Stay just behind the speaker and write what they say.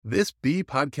This B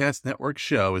Podcast Network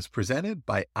show is presented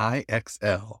by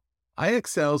IXL.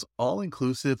 IXL's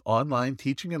all-inclusive online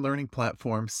teaching and learning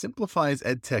platform simplifies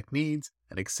edtech needs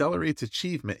and accelerates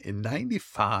achievement in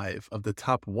 95 of the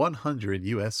top 100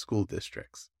 U.S. school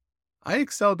districts.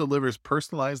 IXL delivers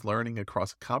personalized learning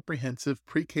across a comprehensive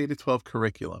pre-K-12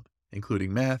 curriculum,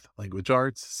 including math, language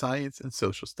arts, science, and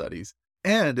social studies,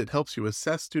 and it helps you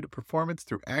assess student performance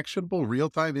through actionable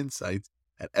real-time insights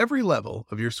at every level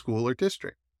of your school or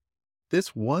district.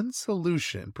 This one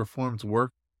solution performs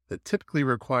work that typically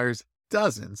requires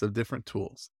dozens of different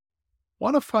tools.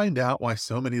 Want to find out why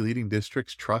so many leading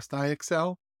districts trust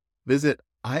IXL? Visit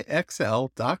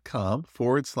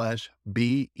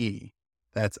IXL.com/BE.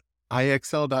 That's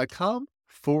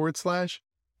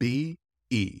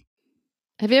IXL.com/BE.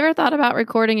 Have you ever thought about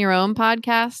recording your own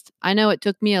podcast? I know it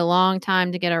took me a long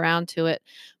time to get around to it,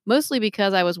 mostly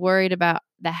because I was worried about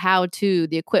the how-to,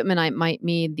 the equipment I might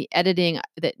need, the editing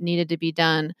that needed to be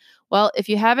done. Well, if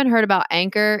you haven't heard about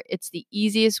Anchor, it's the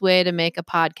easiest way to make a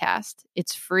podcast.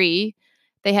 It's free.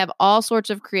 They have all sorts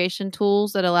of creation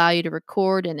tools that allow you to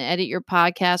record and edit your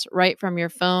podcast right from your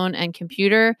phone and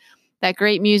computer. That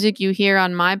great music you hear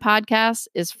on my podcast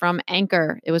is from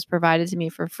Anchor. It was provided to me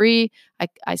for free.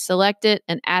 I select it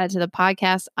and add it to the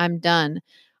podcast. I'm done.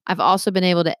 I've also been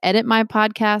able to edit my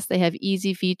podcast. They have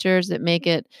easy features that make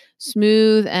it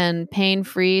smooth and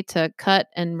pain-free to cut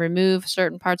and remove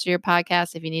certain parts of your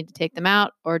podcast if you need to take them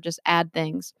out or just add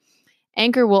things.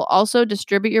 Anchor will also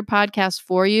distribute your podcast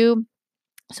for you,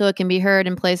 so it can be heard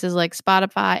in places like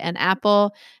Spotify and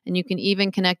Apple, and you can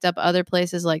even connect up other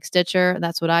places like Stitcher.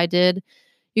 That's what I did.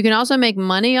 You can also make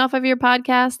money off of your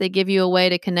podcast. They give you a way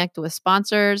to connect with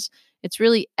sponsors. It's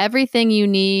really everything you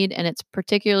need, and it's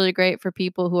particularly great for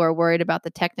people who are worried about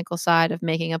the technical side of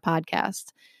making a podcast.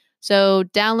 So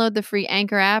download the free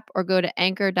Anchor app or go to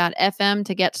anchor.fm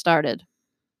to get started.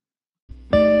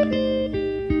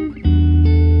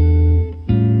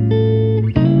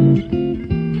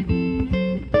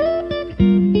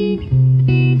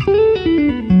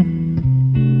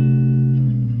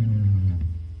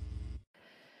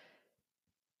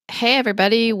 Hey,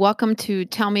 everybody. Welcome to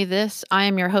Tell Me This. I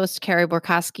am your host, Carrie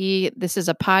Borkowski. This is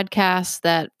a podcast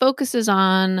that focuses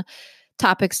on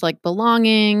topics like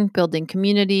belonging, building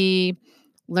community,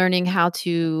 learning how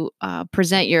to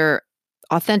present your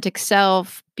authentic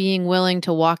self, being willing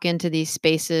to walk into these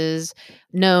spaces,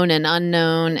 known and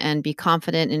unknown, and be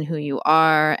confident in who you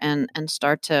are, and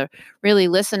start to really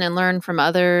listen and learn from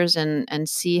others and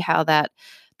see how that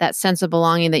sense of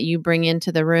belonging that you bring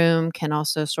into the room can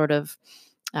also sort of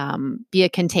be a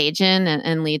contagion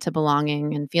and lead to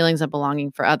belonging and feelings of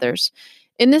belonging for others.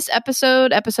 In this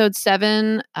episode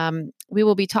 7, we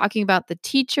will be talking about the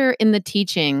teacher in the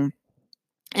teaching.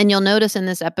 And you'll notice in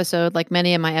this episode, like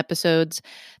many of my episodes,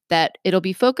 that it'll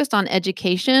be focused on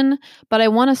education. But I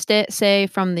want to say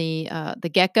from the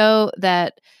get-go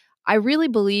that I really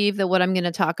believe that what I'm going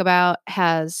to talk about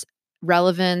has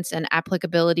relevance and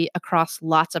applicability across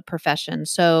lots of professions.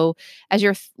 So as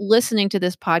you're listening to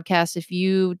this podcast, if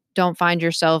you don't find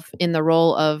yourself in the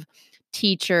role of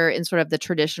teacher in sort of the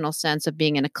traditional sense of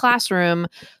being in a classroom,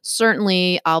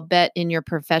 certainly I'll bet in your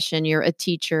profession you're a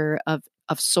teacher of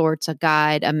sorts, a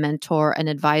guide, a mentor, an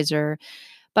advisor.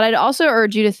 But I'd also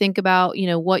urge you to think about,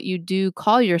 what you do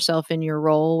call yourself in your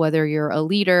role, whether you're a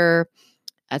leader,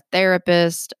 a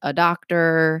therapist, a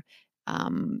doctor,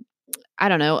 I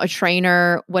don't know, a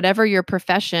trainer, whatever your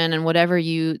profession and whatever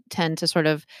you tend to sort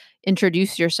of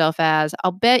introduce yourself as.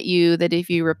 I'll bet you that if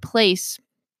you replace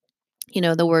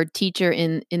the word teacher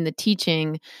in the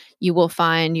teaching, you will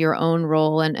find your own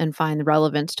role and find the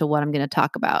relevance to what I'm going to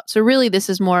talk about. So really, this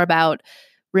is more about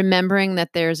remembering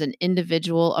that there's an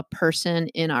individual, a person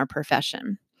in our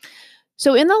profession.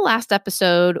 So in the last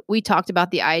episode, we talked about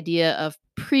the idea of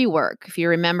pre-work. If you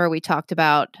remember, I talked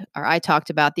about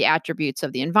the attributes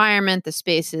of the environment, the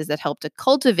spaces that help to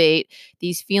cultivate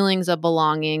these feelings of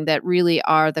belonging that really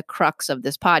are the crux of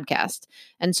this podcast.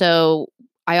 And so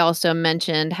I also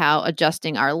mentioned how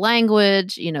adjusting our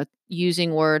language,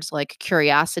 using words like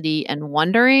curiosity and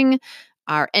wondering,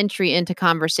 our entry into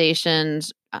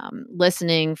conversations,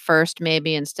 listening first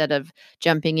maybe instead of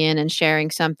jumping in and sharing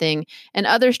something, and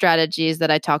other strategies that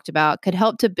I talked about could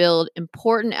help to build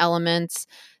important elements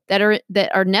that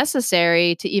are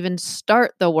necessary to even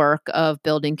start the work of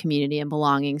building community and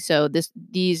belonging. So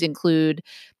these include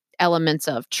elements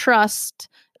of trust,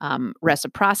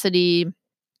 reciprocity,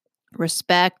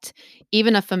 respect,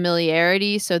 even a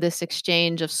familiarity. So this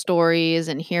exchange of stories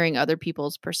and hearing other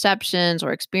people's perceptions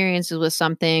or experiences with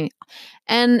something.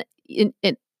 And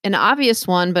an obvious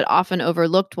one, but often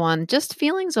overlooked one, just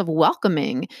feelings of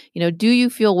welcoming. Do you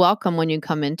feel welcome when you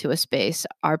come into a space?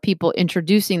 Are people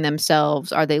introducing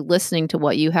themselves? Are they listening to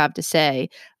what you have to say?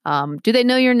 Do they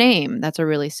know your name? That's a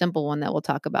really simple one that we'll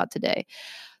talk about today.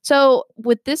 So,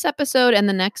 with this episode and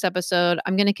the next episode,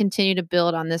 I'm going to continue to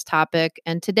build on this topic.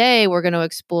 And today we're going to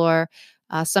explore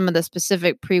some of the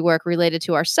specific pre-work related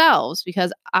to ourselves,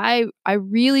 because I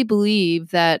really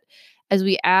believe that as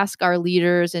we ask our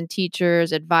leaders and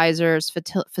teachers, advisors,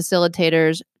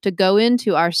 facilitators to go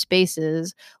into our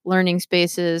spaces, learning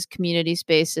spaces, community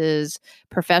spaces,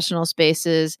 professional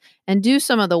spaces, and do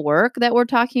some of the work that we're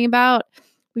talking about,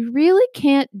 we really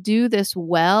can't do this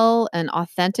well and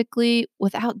authentically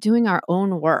without doing our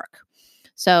own work.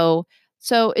 So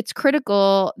it's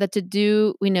critical that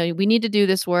we need to do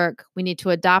this work. We need to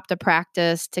adopt a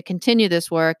practice to continue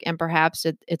this work. And perhaps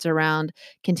it's around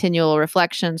continual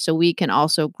reflection so we can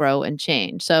also grow and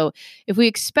change. So if we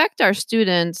expect our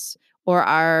students or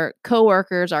our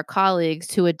coworkers, our colleagues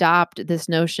to adopt this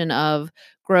notion of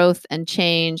growth and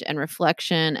change and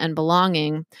reflection and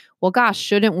belonging, well, gosh,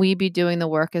 shouldn't we be doing the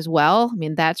work as well? I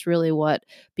mean, that's really what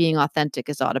being authentic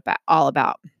is all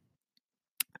about.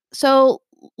 So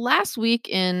last week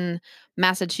in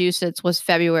Massachusetts was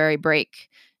February break.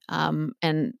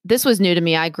 And this was new to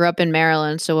me. I grew up in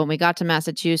Maryland. So when we got to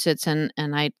Massachusetts and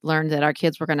I learned that our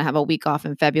kids were going to have a week off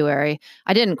in February,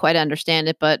 I didn't quite understand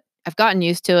it, but I've gotten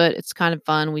used to it. It's kind of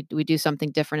fun. We do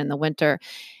something different in the winter.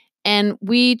 And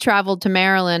we traveled to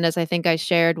Maryland, as I think I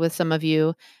shared with some of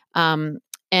you.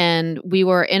 And we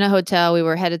were in a hotel. We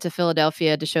were headed to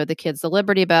Philadelphia to show the kids the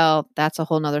Liberty Bell. That's a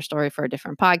whole nother story for a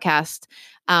different podcast.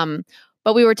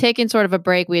 But we were taking sort of a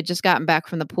break. We had just gotten back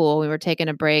from the pool. We were taking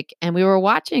a break and we were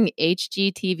watching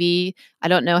HGTV. I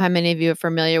don't know how many of you are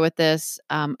familiar with this.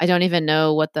 I don't even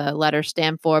know what the letters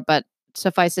stand for, but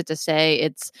suffice it to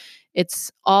say,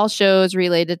 it's all shows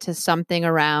related to something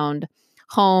around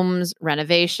homes,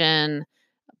 renovation,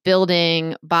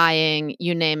 building, buying,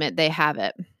 you name it, they have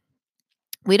it.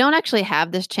 We don't actually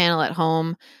have this channel at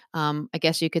home. I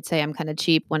guess you could say I'm kind of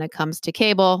cheap when it comes to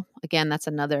cable. Again, that's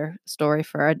another story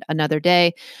for another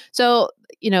day. So,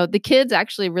 the kids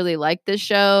actually really like this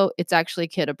show. It's actually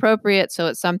kid appropriate. So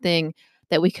it's something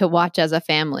that we could watch as a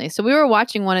family. So we were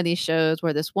watching one of these shows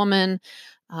where this woman,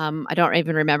 I don't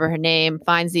even remember her name,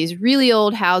 finds these really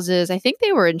old houses. I think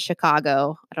they were in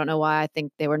Chicago. I don't know why I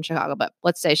think they were in Chicago, but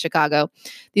let's say Chicago.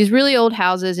 These really old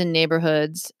houses in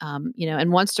neighborhoods,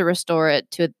 and wants to restore it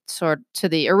to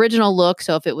the original look.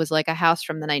 So if it was like a house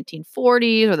from the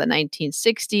 1940s or the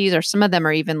 1960s, or some of them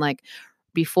are even like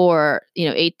before,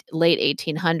 late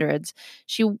 1800s,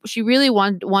 she really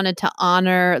wanted to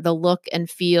honor the look and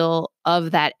feel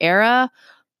of that era.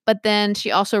 But then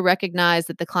she also recognized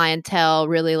that the clientele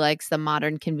really likes the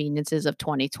modern conveniences of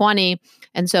 2020.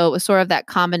 And so it was sort of that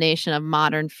combination of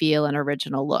modern feel and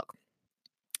original look.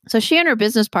 So she and her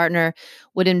business partner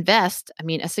would invest,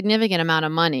 a significant amount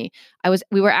of money.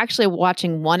 We were actually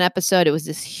watching one episode. It was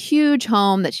this huge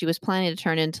home that she was planning to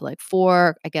turn into like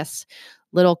 4, I guess,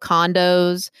 little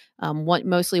condos,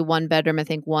 mostly 1 bedroom, I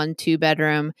think 1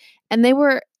 2-bedroom. And they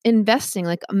were investing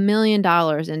like $1 million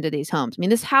into these homes.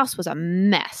 This house was a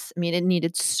mess. It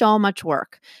needed so much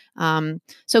work.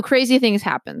 So crazy things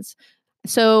happens.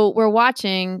 So we're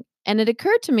watching, and it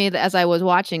occurred to me that as I was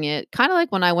watching it, kind of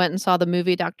like when I went and saw the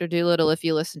movie Dr. Dolittle, if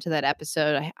you listen to that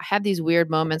episode, I have these weird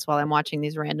moments while I'm watching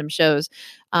these random shows.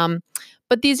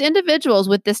 But these individuals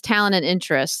with this talent and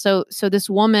interest, so this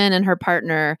woman and her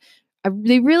partner,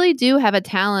 they really do have a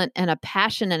talent and a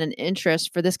passion and an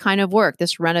interest for this kind of work,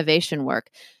 this renovation work.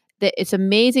 It's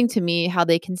amazing to me how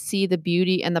they can see the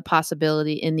beauty and the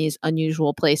possibility in these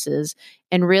unusual places.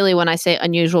 And really, when I say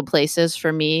unusual places,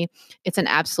 for me, it's an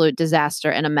absolute disaster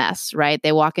and a mess, right?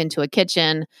 They walk into a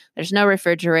kitchen, there's no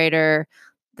refrigerator,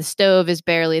 the stove is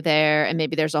barely there, and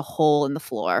maybe there's a hole in the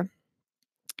floor.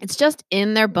 It's just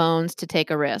in their bones to take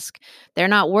a risk. They're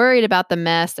not worried about the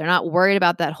mess. They're not worried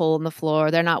about that hole in the floor.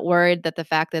 They're not worried that the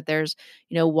fact that there's,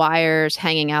 wires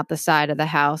hanging out the side of the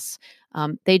house.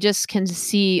 They just can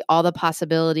see all the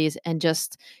possibilities and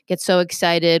just get so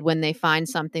excited when they find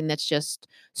something that's just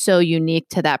so unique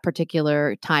to that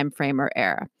particular time frame or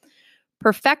era.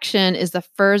 Perfection is the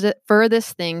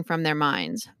furthest thing from their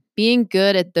minds. Being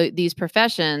good at these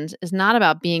professions is not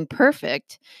about being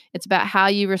perfect. It's about how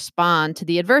you respond to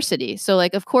the adversity. So,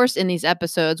 of course, in these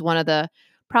episodes, one of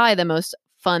probably the most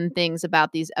fun things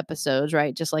about these episodes,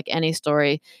 right, just like any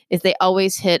story, is they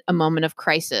always hit a moment of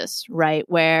crisis, right,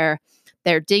 where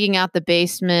they're digging out the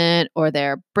basement or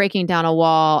they're breaking down a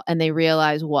wall and they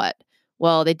realize what?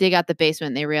 Well, they dig out the basement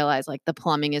and they realize like the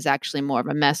plumbing is actually more of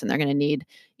a mess and they're going to need,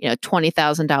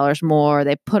 $20,000 more.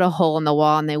 They put a hole in the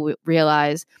wall and they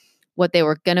realize what they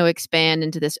were going to expand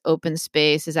into this open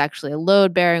space is actually a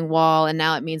load-bearing wall. And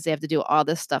now it means they have to do all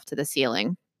this stuff to the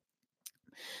ceiling.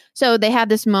 So they have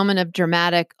this moment of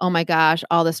dramatic, oh my gosh,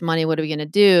 all this money, what are we going to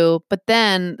do? But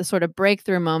then the sort of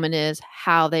breakthrough moment is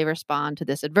how they respond to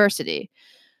this adversity.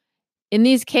 In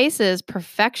these cases,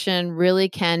 perfection really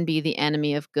can be the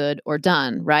enemy of good or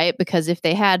done, right? Because if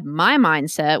they had my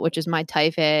mindset, which is my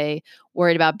type A,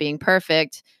 worried about being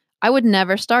perfect, I would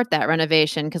never start that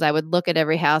renovation because I would look at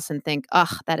every house and think,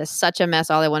 oh, that is such a mess.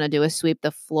 All I want to do is sweep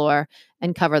the floor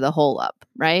and cover the hole up,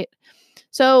 right?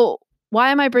 So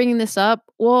why am I bringing this up?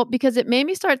 Well, because it made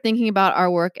me start thinking about our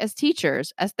work as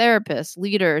teachers, as therapists,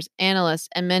 leaders, analysts,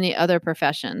 and many other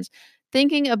professions.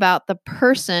 Thinking about the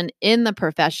person in the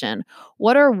profession.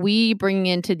 What are we bringing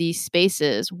into these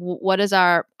spaces? What is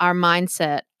our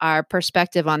mindset, our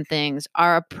perspective on things,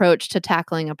 our approach to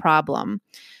tackling a problem?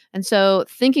 And so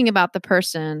thinking about the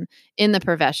person in the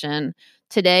profession,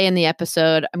 today in the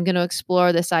episode, I'm going to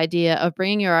explore this idea of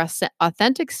bringing your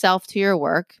authentic self to your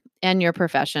work and your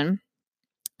profession.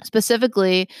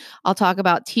 Specifically, I'll talk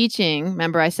about teaching.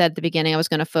 Remember, I said at the beginning I was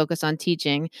going to focus on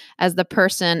teaching as the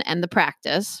person and the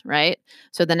practice, right?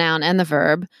 So the noun and the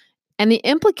verb. And the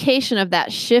implication of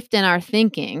that shift in our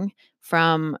thinking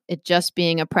from it just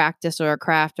being a practice or a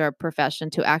craft or a profession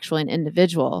to actually an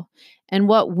individual, and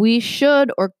what we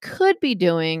should or could be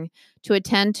doing to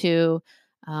attend to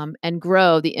and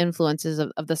grow the influences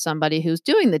of the somebody who's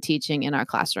doing the teaching in our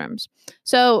classrooms.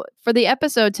 So for the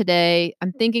episode today,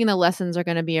 I'm thinking the lessons are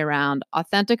going to be around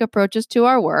authentic approaches to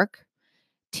our work,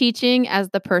 teaching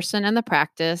as the person and the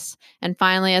practice, and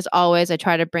finally, as always, I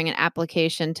try to bring an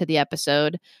application to the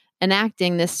episode,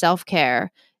 enacting this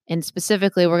self-care. And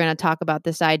specifically, we're going to talk about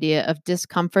this idea of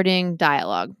discomforting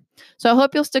dialogue. So I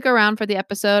hope you'll stick around for the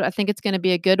episode. I think it's going to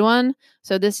be a good one.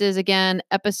 So this is, again,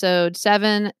 episode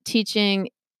 7, teacher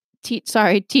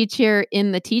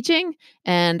in the teaching,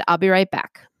 and I'll be right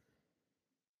back.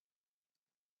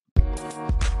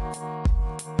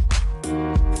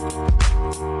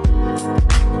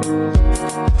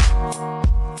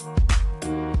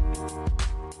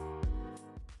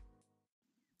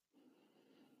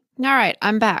 All right,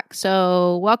 I'm back.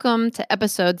 So welcome to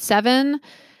episode 7,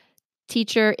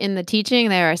 teacher in the teaching.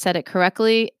 There, I said it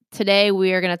correctly. Today,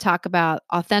 we are going to talk about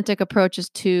authentic approaches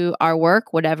to our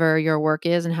work, whatever your work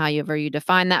is and however you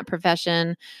define that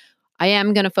profession. I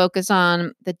am going to focus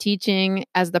on the teaching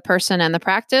as the person and the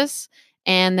practice,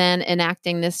 and then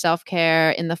enacting this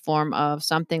self-care in the form of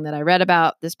something that I read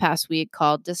about this past week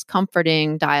called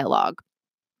discomforting dialogue.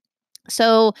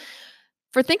 So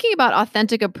for thinking about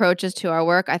authentic approaches to our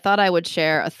work, I thought I would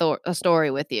share a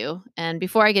story with you. And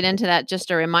before I get into that, just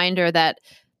a reminder that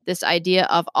this idea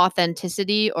of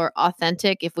authenticity or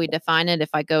authentic, if we define it, if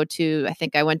I go to, I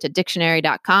think I went to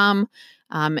dictionary.com,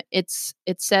 it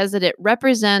says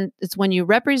that it's when you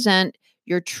represent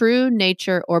your true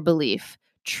nature or belief,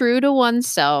 true to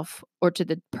oneself or to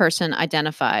the person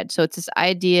identified. So it's this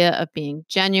idea of being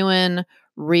genuine,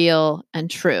 real, and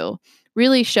true,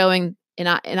 really showing, and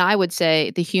I would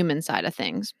say, the human side of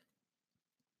things.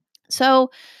 So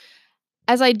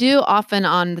as I do often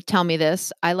on the Tell Me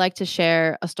This, I like to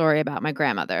share a story about my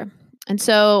grandmother. And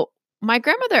so my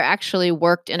grandmother actually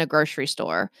worked in a grocery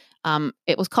store.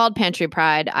 It was called Pantry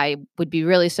Pride. I would be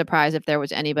really surprised if there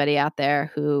was anybody out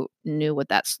there who knew what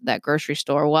that grocery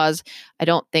store was. I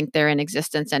don't think they're in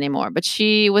existence anymore. But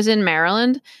she was in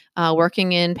Maryland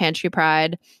working in Pantry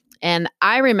Pride. And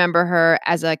I remember her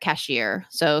as a cashier.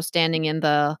 So standing in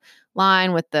the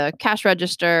line with the cash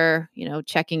register,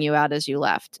 checking you out as you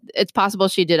left. It's possible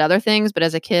she did other things, but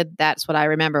as a kid, that's what I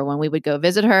remember. When we would go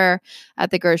visit her at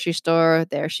the grocery store,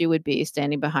 there she would be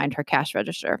standing behind her cash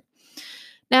register.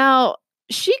 Now,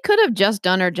 she could have just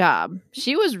done her job.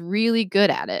 She was really good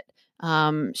at it.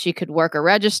 She could work a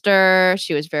register.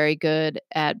 She was very good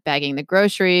at bagging the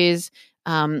groceries.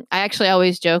 I actually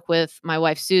always joke with my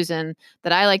wife, Susan,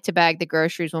 that I like to bag the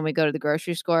groceries when we go to the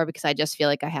grocery store because I just feel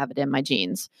like I have it in my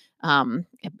genes.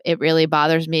 It really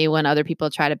bothers me when other people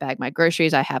try to bag my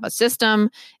groceries. I have a system,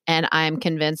 and I'm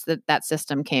convinced that that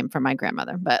system came from my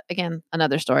grandmother. But again,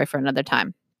 another story for another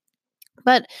time.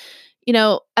 But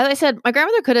as I said, my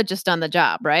grandmother could have just done the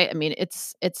job, right? I mean,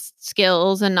 it's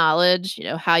skills and knowledge,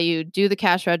 how you do the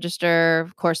cash register.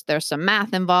 Of course, there's some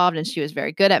math involved, and she was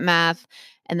very good at math.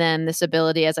 And then this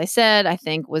ability, as I said, I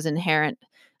think was inherent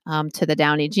to the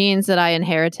Downey genes that I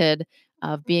inherited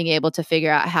of being able to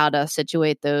figure out how to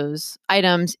situate those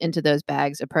items into those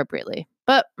bags appropriately.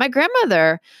 But my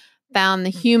grandmother found the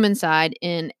human side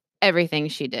in everything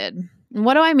she did. And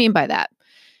what do I mean by that?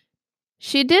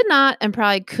 She did not and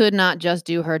probably could not just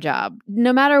do her job,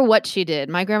 no matter what she did.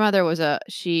 My grandmother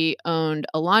she owned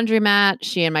a laundromat.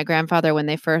 She and my grandfather, when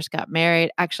they first got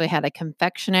married, actually had a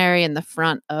confectionery in the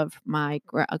front of my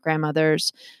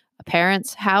grandmother's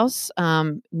parents' house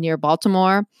near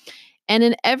Baltimore. And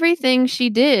in everything she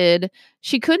did,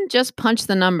 she couldn't just punch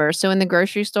the numbers. So in the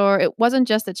grocery store, it wasn't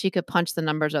just that she could punch the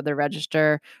numbers of the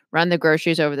register, run the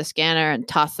groceries over the scanner, and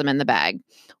toss them in the bag.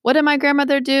 What did my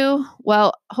grandmother do?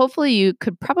 Well, hopefully you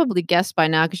could probably guess by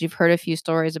now because you've heard a few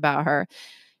stories about her.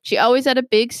 She always had a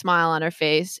big smile on her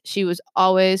face. She was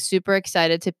always super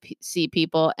excited to see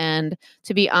people. And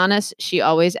to be honest, she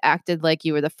always acted like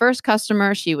you were the first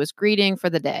customer she was greeting for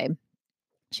the day.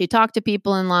 She talked to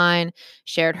people in line,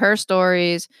 shared her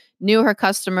stories, knew her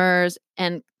customers,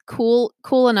 and cool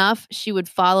enough, she would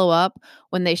follow up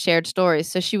when they shared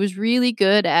stories. So she was really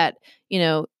good at,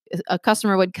 a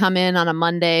customer would come in on a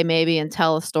Monday maybe and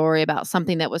tell a story about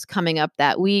something that was coming up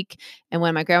that week. And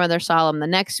when my grandmother saw them the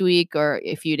next week or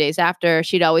a few days after,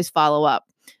 she'd always follow up.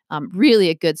 Really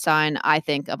a good sign, I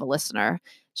think, of a listener.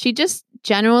 She just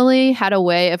generally had a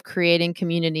way of creating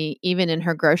community, even in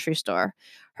her grocery store.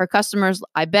 Her customers,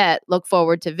 I bet, look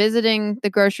forward to visiting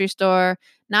the grocery store,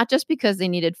 not just because they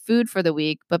needed food for the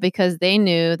week, but because they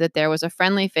knew that there was a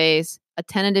friendly face, a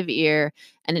tentative ear,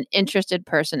 and an interested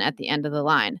person at the end of the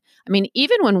line. I mean,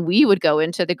 even when we would go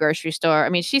into the grocery store, I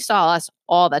mean, she saw us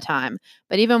all the time,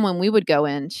 but even when we would go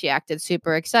in, she acted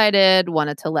super excited,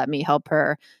 wanted to let me help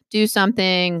her do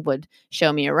something, would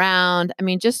show me around. I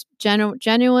mean, just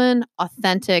genuine,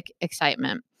 authentic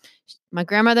excitement. My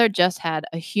grandmother just had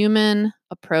a human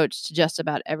approach to just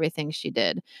about everything she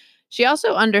did. She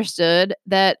also understood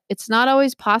that it's not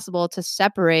always possible to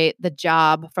separate the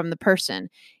job from the person,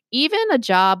 even a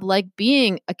job like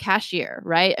being a cashier,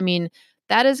 right? I mean,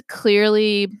 that is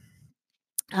clearly,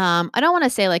 I don't want to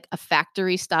say like a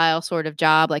factory style sort of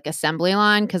job, like assembly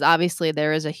line, because obviously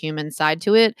there is a human side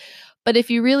to it. But if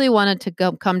you really wanted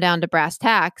to come down to brass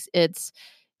tacks, it's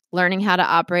learning how to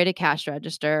operate a cash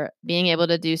register, being able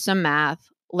to do some math,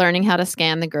 learning how to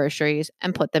scan the groceries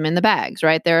and put them in the bags,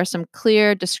 right? There are some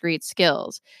clear, discrete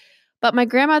skills. But my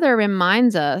grandmother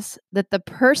reminds us that the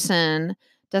person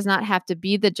does not have to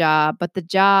be the job, but the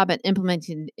job and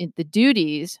implementing the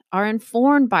duties are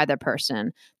informed by the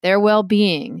person, their well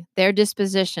being, their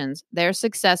dispositions, their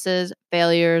successes,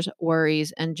 failures,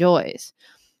 worries, and joys.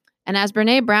 And as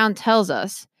Brene Brown tells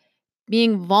us,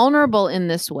 being vulnerable in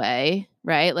this way,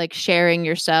 right? Like sharing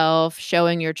yourself,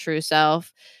 showing your true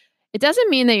self, it doesn't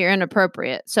mean that you're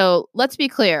inappropriate. So let's be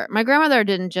clear. My grandmother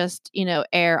didn't just,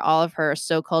 air all of her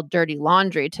so-called dirty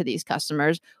laundry to these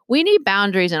customers. We need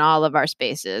boundaries in all of our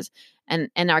spaces and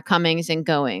our comings and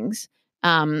goings.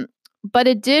 But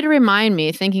it did remind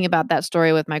me, thinking about that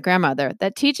story with my grandmother,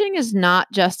 that teaching is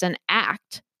not just an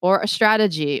act or a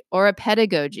strategy or a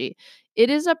pedagogy. It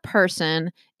is a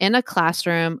person in a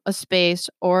classroom, a space,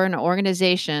 or an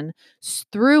organization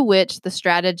through which the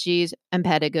strategies and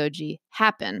pedagogy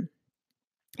happen.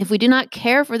 If we do not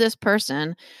care for this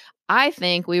person, I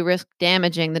think we risk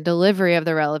damaging the delivery of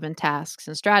the relevant tasks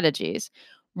and strategies.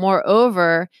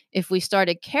 Moreover, if we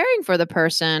started caring for the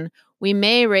person, we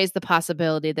may raise the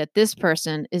possibility that this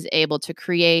person is able to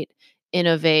create,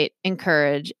 innovate,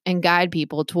 encourage, and guide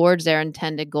people towards their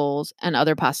intended goals and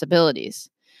other possibilities.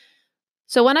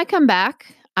 So when I come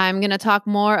back, I'm going to talk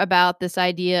more about this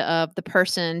idea of the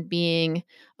person being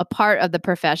a part of the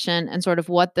profession and sort of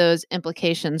what those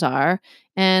implications are.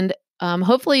 And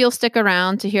hopefully you'll stick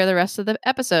around to hear the rest of the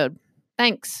episode.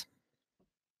 Thanks.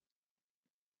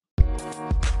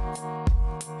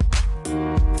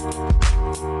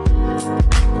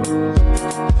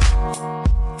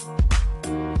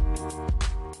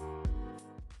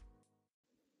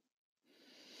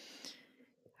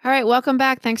 All right, welcome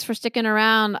back. Thanks for sticking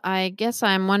around. I guess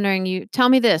I'm wondering, tell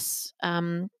me this.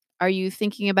 Are you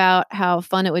thinking about how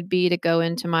fun it would be to go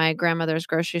into my grandmother's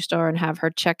grocery store and have her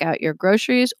check out your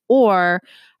groceries? Or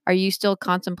are you still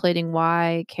contemplating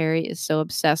why Carrie is so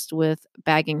obsessed with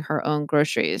bagging her own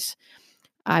groceries?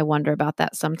 I wonder about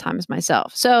that sometimes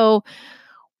myself. So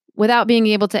without being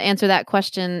able to answer that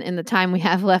question in the time we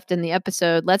have left in the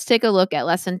episode, let's take a look at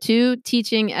lesson 2,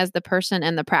 teaching as the person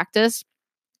and the practice.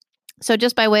 So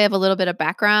just by way of a little bit of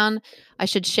background, I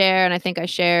should share, and I think I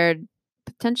shared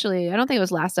potentially, I don't think it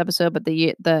was last episode, but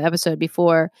the episode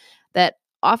before, that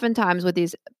oftentimes with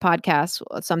these podcasts,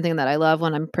 something that I love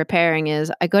when I'm preparing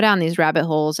is I go down these rabbit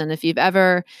holes. And if you've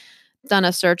ever done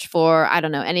a search for, I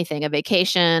don't know, anything, a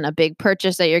vacation, a big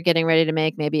purchase that you're getting ready to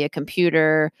make, maybe a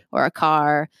computer or a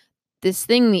car, this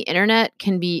thing, the internet,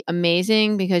 can be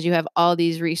amazing because you have all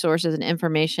these resources and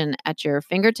information at your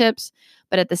fingertips.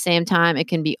 But at the same time, it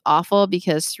can be awful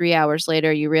because 3 hours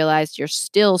later, you realize you're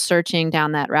still searching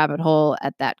down that rabbit hole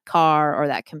at that car or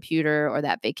that computer or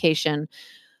that vacation,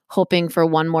 hoping for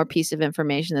one more piece of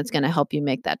information that's going to help you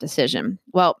make that decision.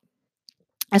 Well,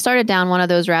 I started down one of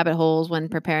those rabbit holes when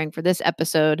preparing for this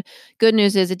episode. Good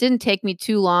news is it didn't take me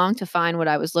too long to find what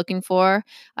I was looking for.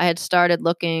 I had started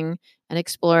looking and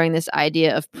exploring this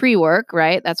idea of pre-work,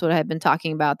 right? That's what I had been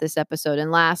talking about this episode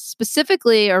and last,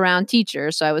 specifically around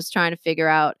teachers. So I was trying to figure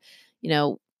out,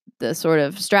 the sort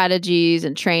of strategies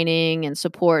and training and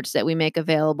supports that we make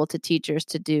available to teachers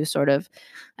to do sort of,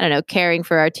 caring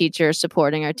for our teachers,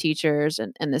 supporting our teachers,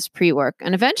 and this pre-work.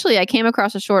 And eventually I came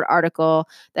across a short article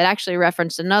that actually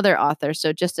referenced another author.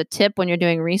 So just a tip when you're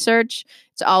doing research,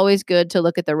 it's always good to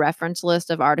look at the reference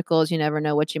list of articles. You never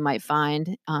know what you might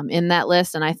find in that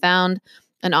list. And I found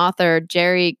an author,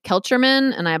 Jerry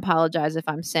Kelcherman, and I apologize if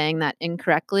I'm saying that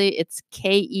incorrectly. It's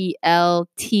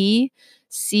Keltcherman.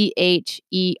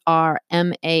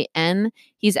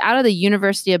 He's out of the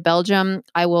University of Belgium.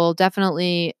 I will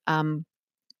definitely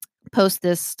post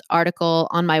this article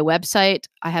on my website.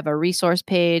 I have a resource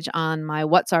page on my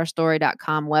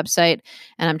whatsourstory.com website,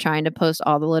 and I'm trying to post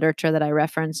all the literature that I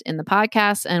reference in the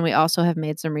podcast. And we also have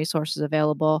made some resources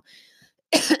available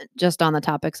just on the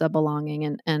topics of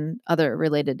belonging and other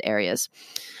related areas.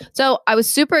 So I was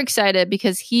super excited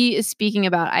because he is speaking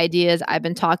about ideas I've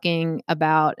been talking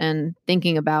about and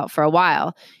thinking about for a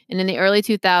while. And in the early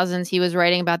 2000s, he was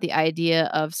writing about the idea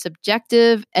of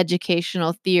subjective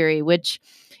educational theory, which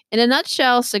in a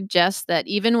nutshell suggests that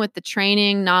even with the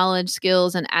training, knowledge,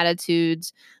 skills, and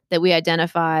attitudes that we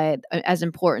identify as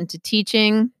important to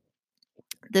teaching,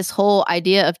 this whole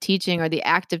idea of teaching or the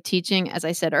act of teaching, as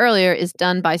I said earlier, is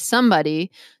done by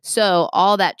somebody. So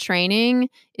all that training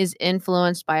is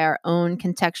influenced by our own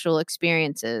contextual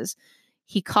experiences.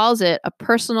 He calls it a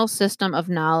personal system of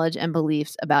knowledge and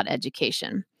beliefs about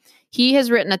education. He has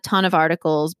written a ton of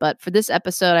articles, but for this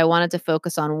episode, I wanted to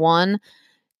focus on one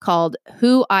called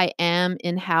Who I Am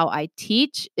in How I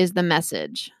Teach is the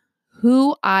Message.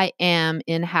 Who I am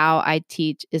in how I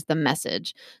teach is the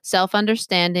message.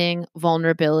 Self-understanding,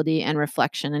 vulnerability, and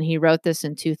reflection. And he wrote this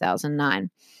in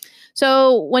 2009.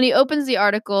 So when he opens the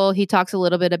article, he talks a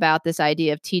little bit about this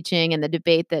idea of teaching and the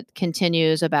debate that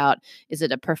continues about, is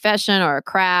it a profession or a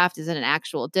craft? Is it an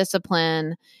actual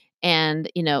discipline? And,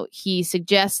 he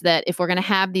suggests that if we're going to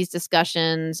have these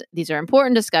discussions, these are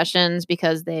important discussions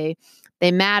because they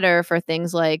matter for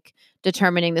things like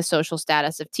determining the social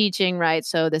status of teaching, right?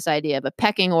 So this idea of a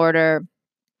pecking order,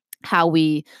 how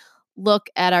we look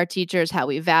at our teachers, how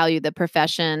we value the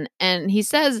profession. And he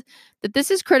says that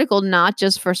this is critical not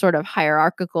just for sort of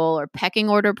hierarchical or pecking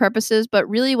order purposes, but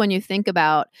really when you think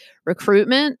about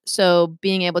recruitment, so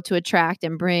being able to attract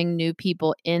and bring new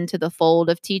people into the fold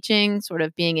of teaching, sort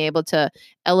of being able to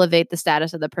elevate the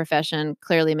status of the profession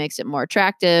clearly makes it more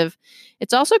attractive.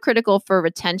 It's also critical for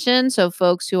retention, so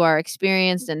folks who are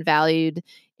experienced and valued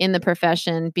in the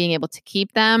profession, being able to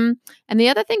keep them. And the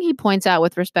other thing he points out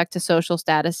with respect to social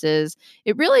status is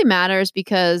it really matters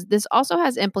because this also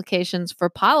has implications for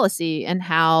policy and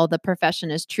how the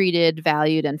profession is treated,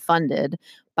 valued, and funded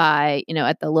by,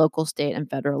 at the local, state, and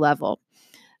federal level.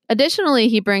 Additionally,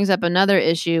 he brings up another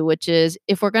issue, which is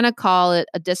if we're going to call it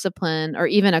a discipline or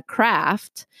even a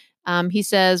craft, he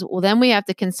says, well, then we have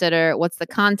to consider what's the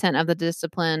content of the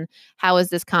discipline, how is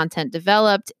this content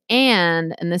developed,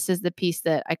 and this is the piece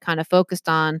that I kind of focused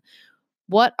on,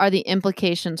 what are the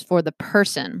implications for the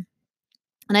person?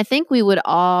 And I think we would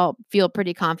all feel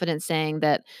pretty confident saying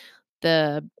that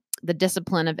the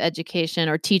discipline of education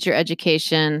or teacher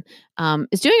education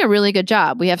is doing a really good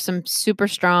job. We have some super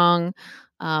strong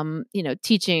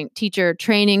teacher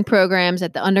training programs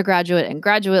at the undergraduate and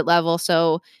graduate level.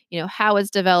 So, how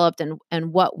it's developed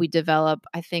and what we develop,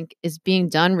 I think is being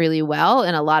done really well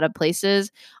in a lot of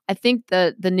places. I think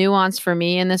the nuance for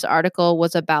me in this article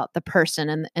was about the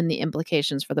person and the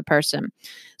implications for the person.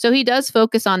 So he does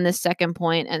focus on this second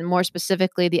point and more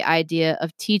specifically the idea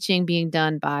of teaching being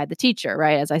done by the teacher,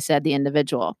 right? As I said, the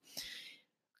individual.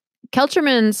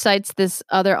 Kelcherman cites this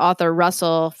other author,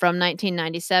 Russell, from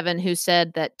 1997, who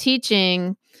said that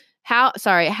how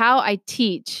I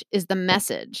teach is the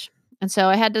message. And so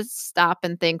I had to stop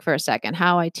and think for a second,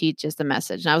 how I teach is the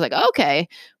message. And I was like, okay,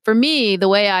 for me, the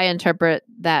way I interpret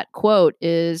that quote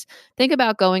is think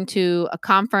about going to a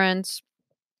conference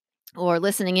or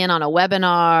listening in on a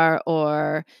webinar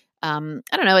or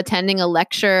attending a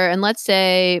lecture. And let's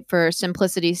say for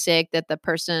simplicity's sake that the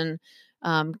person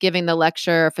giving the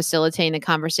lecture, facilitating the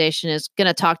conversation is going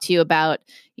to talk to you about,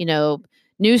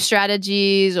 new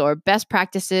strategies or best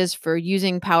practices for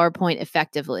using PowerPoint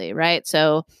effectively, right?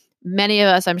 So many of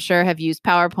us, I'm sure, have used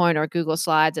PowerPoint or Google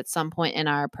Slides at some point in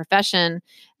our profession.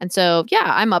 And so, yeah,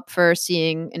 I'm up for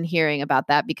seeing and hearing about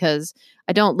that because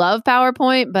I don't love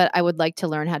PowerPoint, but I would like to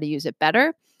learn how to use it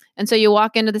better. And so you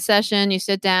walk into the session, you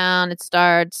sit down, it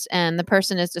starts, and the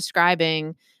person is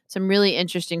describing some really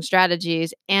interesting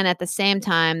strategies. And at the same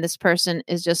time, this person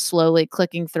is just slowly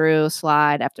clicking through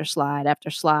slide after slide after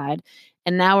slide.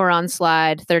 And now we're on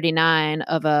slide 39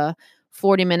 of a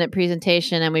 40-minute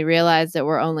presentation, and we realize that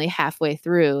we're only halfway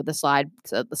through the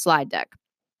slide deck.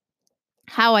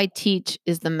 How I teach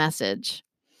is the message,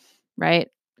 right?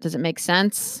 Does it make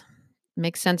sense? It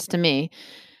makes sense to me.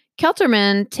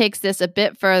 Kelterman takes this a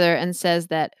bit further and says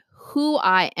that who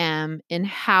I am and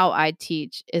how I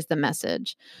teach is the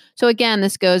message. So again,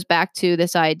 this goes back to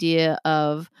this idea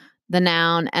of the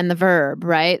noun and the verb,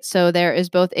 right? So there is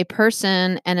both a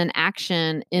person and an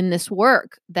action in this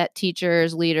work that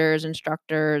teachers, leaders,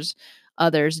 instructors,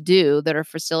 others do that are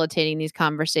facilitating these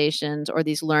conversations or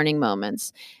these learning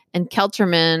moments. And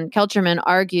Kelterman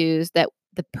argues that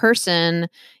the person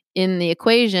in the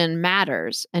equation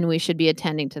matters and we should be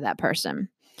attending to that person.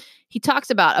 He talks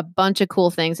about a bunch of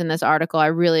cool things in this article. I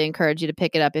really encourage you to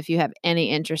pick it up if you have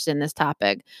any interest in this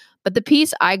topic. But the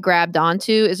piece I grabbed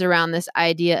onto is around this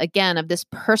idea, again, of this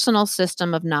personal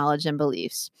system of knowledge and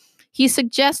beliefs. He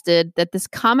suggested that this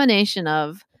combination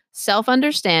of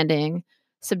self-understanding,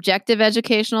 subjective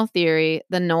educational theory,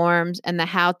 the norms, and the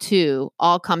how-to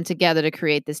all come together to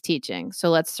create this teaching. So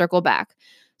let's circle back.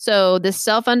 So this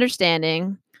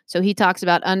self-understanding, so he talks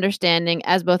about understanding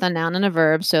as both a noun and a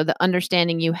verb. So the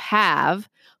understanding you have,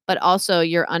 but also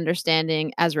your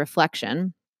understanding as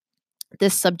reflection.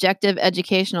 This subjective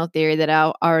educational theory that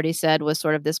I already said was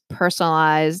sort of this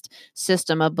personalized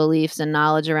system of beliefs and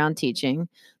knowledge around teaching.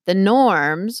 The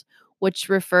norms, which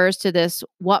refers to this,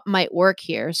 what might work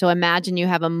here. So imagine you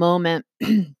have a moment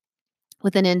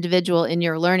with an individual in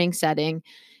your learning setting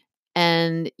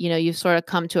and you've sort of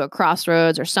come to a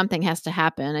crossroads or something has to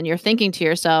happen and you're thinking to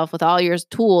yourself with all your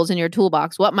tools in your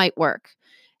toolbox, what might work?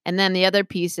 And then the other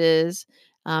piece is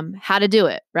how to do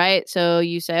it, right? So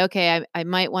you say, okay, I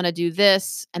might want to do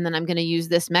this and then I'm going to use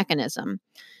this mechanism.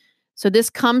 So this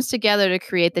comes together to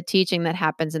create the teaching that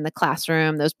happens in the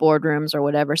classroom, those boardrooms or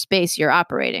whatever space you're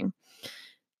operating.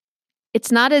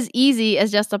 It's not as easy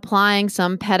as just applying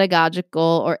some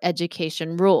pedagogical or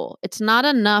education rule. It's not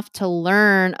enough to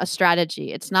learn a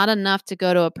strategy. It's not enough to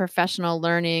go to a professional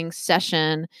learning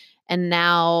session and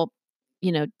now,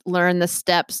 learn the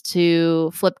steps to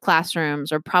flipped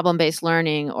classrooms or problem-based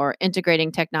learning or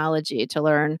integrating technology to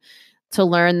learn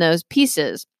those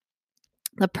pieces.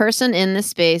 The person in this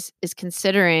space is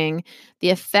considering the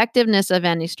effectiveness of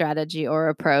any strategy or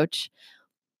approach.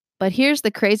 But here's the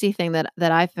crazy thing that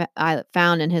I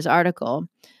found in his article.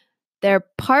 They're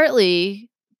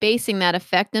partly basing that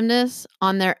effectiveness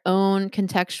on their own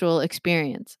contextual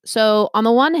experience. So on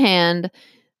the one hand,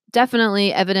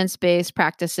 definitely evidence-based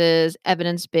practices,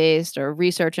 evidence-based or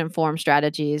research-informed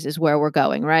strategies is where we're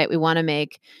going, right? We want to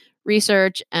make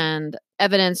research and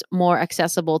evidence more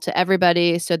accessible to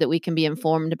everybody so that we can be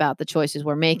informed about the choices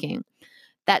we're making.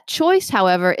 That choice,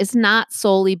 however, is not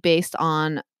solely based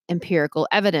on empirical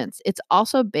evidence. It's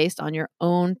also based on your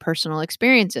own personal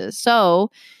experiences.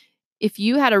 So if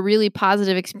you had a really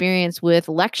positive experience with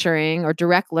lecturing or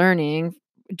direct learning,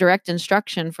 direct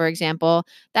instruction, for example,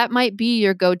 that might be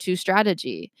your go-to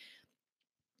strategy.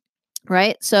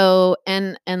 Right? So,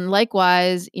 and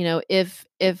likewise, if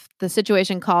the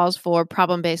situation calls for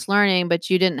problem-based learning, but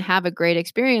you didn't have a great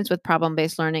experience with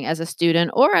problem-based learning as a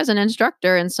student or as an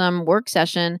instructor in some work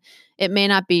session, it may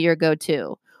not be your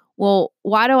go-to. Well,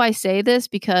 why do I say this?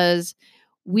 Because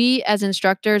we as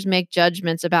instructors make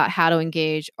judgments about how to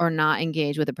engage or not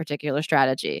engage with a particular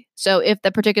strategy. So if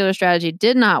the particular strategy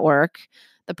did not work,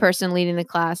 the person leading the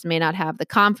class may not have the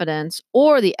confidence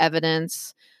or the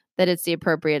evidence that it's the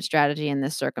appropriate strategy in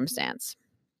this circumstance.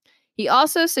 He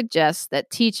also suggests that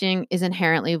teaching is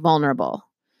inherently vulnerable.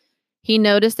 He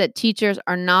noticed that teachers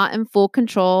are not in full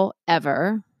control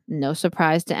ever. No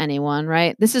surprise to anyone,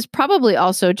 right? This is probably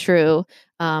also true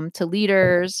to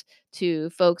leaders, to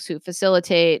folks who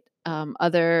facilitate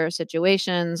other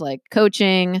situations like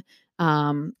coaching,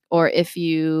 or if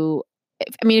you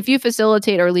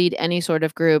facilitate or lead any sort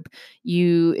of group,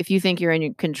 if you think you're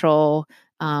in control,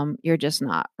 you're just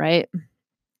not, right?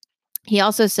 He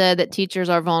also said that teachers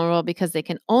are vulnerable because they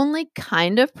can only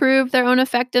kind of prove their own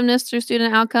effectiveness through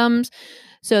student outcomes.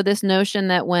 So this notion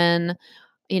that when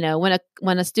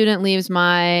a student leaves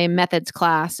my methods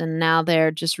class and now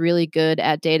they're just really good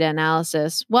at data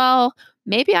analysis, well,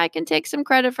 maybe I can take some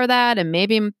credit for that. And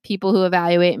maybe people who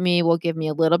evaluate me will give me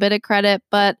a little bit of credit,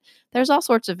 but there's all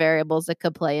sorts of variables that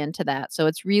could play into that. So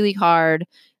it's really hard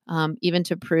even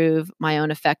to prove my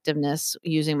own effectiveness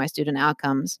using my student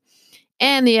outcomes.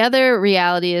 And the other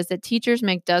reality is that teachers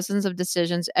make dozens of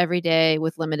decisions every day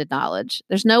with limited knowledge.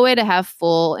 There's no way to have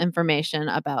full information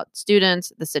about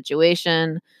students, the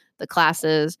situation, the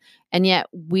classes, and yet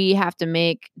we have to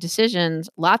make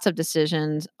decisions, lots of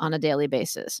decisions on a daily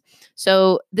basis.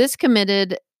 So this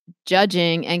committed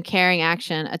judging and caring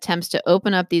action attempts to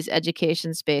open up these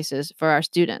education spaces for our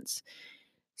students.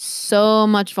 So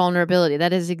much vulnerability.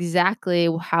 That is exactly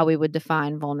how we would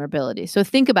define vulnerability. So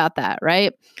think about that,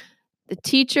 right? The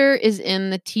teacher is in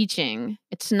the teaching.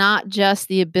 It's not just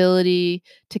the ability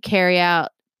to carry out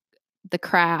the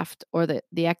craft or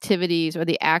the activities or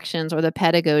the actions or the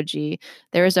pedagogy.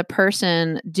 There is a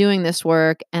person doing this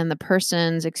work, and the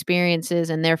person's experiences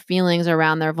and their feelings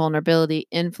around their vulnerability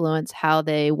influence how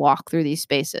they walk through these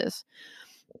spaces.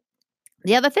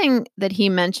 The other thing that he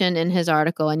mentioned in his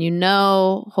article, and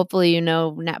hopefully you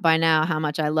know by now how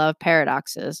much I love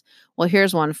paradoxes. Well,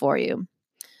 here's one for you.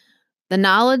 The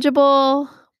knowledgeable,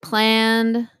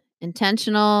 planned,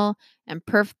 intentional, and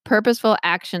purposeful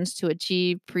actions to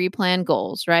achieve pre-planned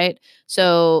goals, right?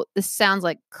 So this sounds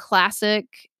like classic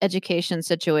education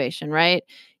situation, right?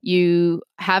 You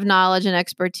have knowledge and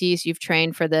expertise. You've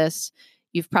trained for this.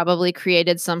 You've probably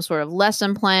created some sort of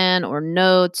lesson plan or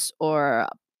notes or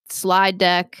slide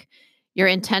deck. You're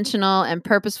intentional and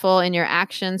purposeful in your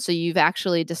actions. So you've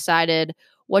actually decided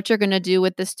what you're going to do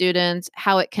with the students,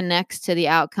 how it connects to the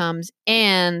outcomes,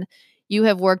 and you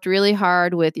have worked really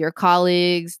hard with your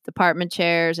colleagues, department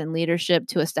chairs, and leadership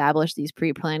to establish these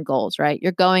pre-planned goals, right?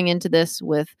 You're going into this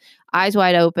with eyes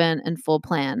wide open and full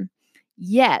plan.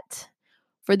 Yet,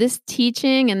 for this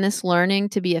teaching and this learning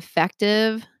to be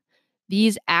effective,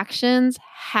 these actions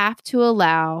have to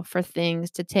allow for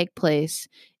things to take place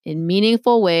in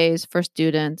meaningful ways for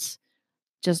students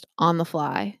just on the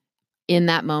fly in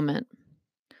that moment.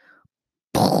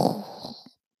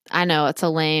 I know it's a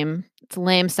lame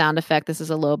sound effect. This is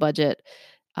a low budget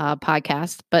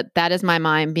podcast, but that is my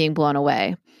mind being blown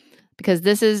away because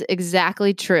this is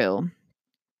exactly true.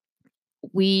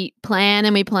 We plan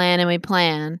and we plan and we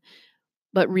plan,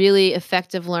 but really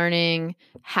effective learning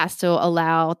has to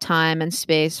allow time and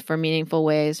space for meaningful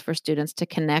ways for students to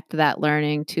connect that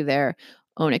learning to their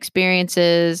own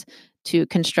experiences, to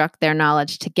construct their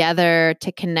knowledge together,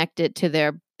 to connect it to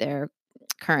their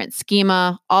current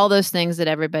schema, all those things that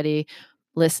everybody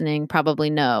listening probably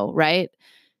know, right?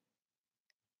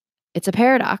 It's a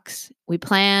paradox. We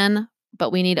plan, but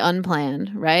we need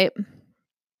unplanned, right?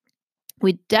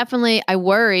 I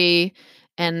worry,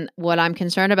 and what I'm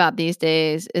concerned about these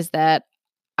days is that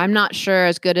I'm not sure,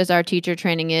 as good as our teacher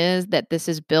training is, that this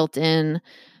is built in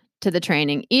to the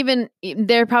training. Even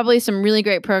there are probably some really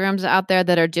great programs out there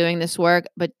that are doing this work,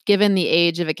 but given the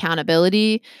age of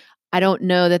accountability, I don't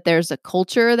know that there's a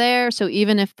culture there. So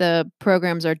even if the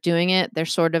programs are doing it,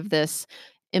 there's sort of this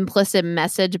implicit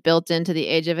message built into the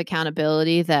age of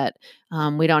accountability that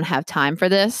we don't have time for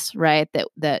this, right?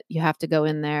 That you have to go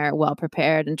in there well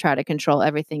prepared and try to control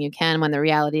everything you can, when the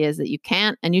reality is that you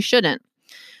can't and you shouldn't.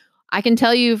 I can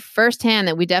tell you firsthand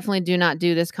that we definitely do not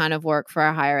do this kind of work for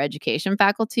our higher education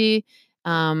faculty.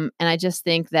 And I just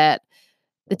think that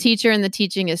the teacher and the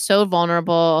teaching is so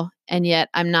vulnerable, and yet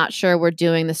I'm not sure we're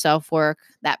doing the self-work,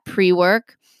 that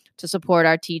pre-work, to support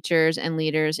our teachers and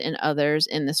leaders and others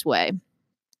in this way.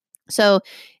 So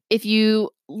if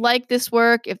you like this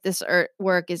work, if this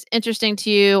work is interesting to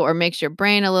you or makes your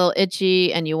brain a little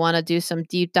itchy and you want to do some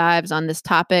deep dives on this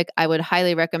topic, I would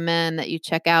highly recommend that you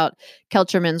check out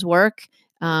Kelcherman's work.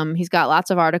 He's got lots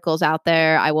of articles out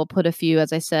there. I will put a few,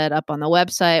 as I said, up on the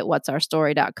website,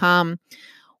 what'sourstory.com.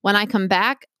 When I come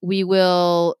back, we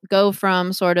will go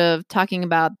from sort of talking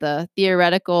about the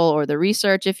theoretical or the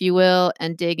research, if you will,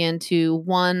 and dig into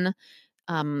one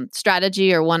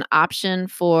strategy or one option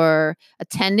for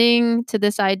attending to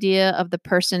this idea of the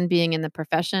person being in the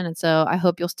profession. And so I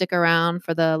hope you'll stick around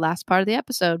for the last part of the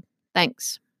episode.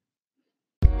 Thanks.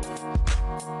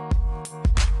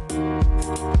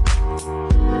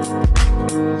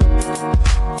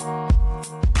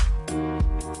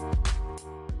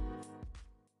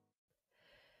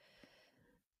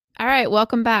 All right,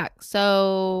 welcome back.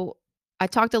 So I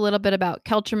talked a little bit about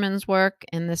Kelcherman's work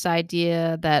and this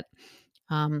idea that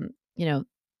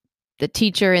the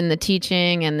teacher in the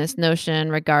teaching, and this notion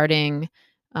regarding,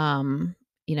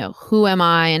 who am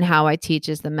I and how I teach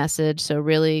is the message. So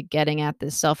really getting at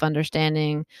this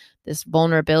self-understanding, this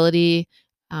vulnerability,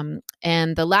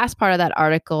 And the last part of that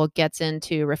article gets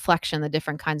into reflection, the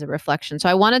different kinds of reflection. So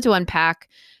I wanted to unpack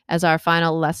as our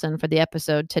final lesson for the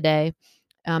episode today,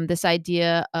 this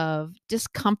idea of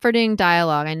discomforting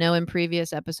dialogue. I know in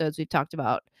previous episodes we've talked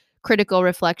about critical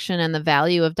reflection and the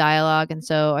value of dialogue. And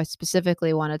so I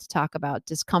specifically wanted to talk about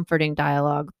discomforting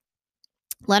dialogue.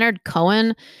 Leonard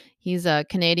Cohen, he's a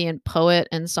Canadian poet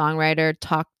and songwriter,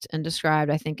 talked and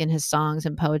described, I think, in his songs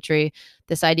and poetry,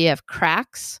 this idea of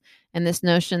cracks and this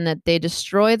notion that they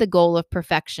destroy the goal of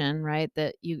perfection, right?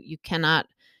 That you cannot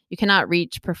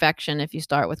reach perfection if you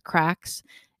start with cracks,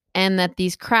 and that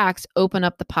these cracks open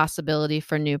up the possibility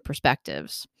for new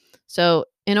perspectives. So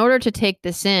in order to take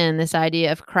this in, this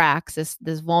idea of cracks,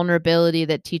 this vulnerability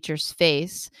that teachers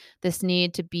face, this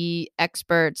need to be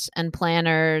experts and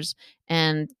planners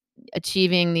and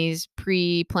achieving these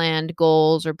pre-planned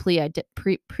goals or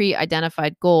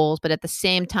pre-identified goals, but at the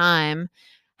same time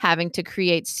having to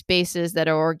create spaces that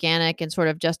are organic and sort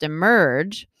of just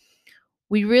emerge,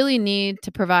 we really need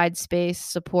to provide space,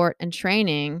 support, and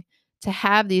training to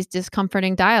have these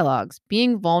discomforting dialogues.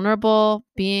 Being vulnerable,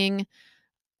 being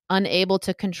unable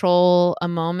to control a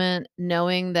moment,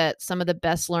 knowing that some of the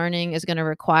best learning is going to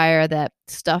require that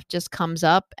stuff just comes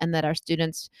up and that our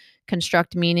students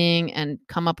construct meaning and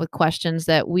come up with questions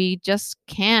that we just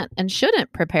can't and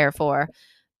shouldn't prepare for.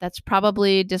 That's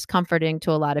probably discomforting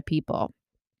to a lot of people.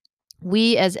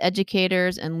 We as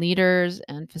educators and leaders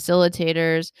and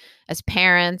facilitators, as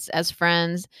parents, as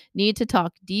friends, need to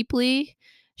talk deeply,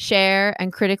 share,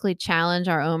 and critically challenge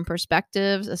our own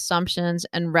perspectives, assumptions,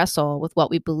 and wrestle with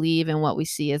what we believe and what we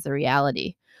see as the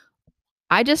reality.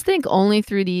 I just think only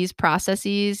through these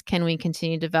processes can we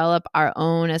continue to develop our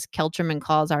own, as Kelterman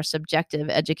calls, our subjective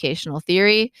educational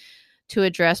theory to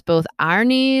address both our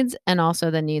needs and also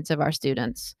the needs of our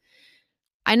students.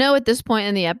 I know at this point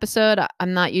in the episode,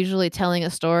 I'm not usually telling a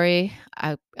story.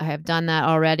 I have done that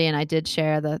already, and I did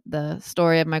share the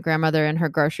story of my grandmother in her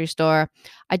grocery store.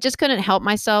 I just couldn't help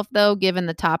myself, though, given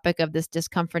the topic of this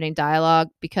discomforting dialogue,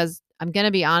 because I'm going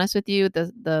to be honest with you,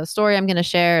 the story I'm going to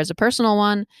share is a personal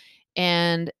one,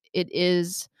 and it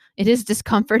is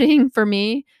discomforting for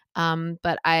me,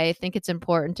 but I think it's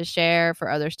important to share for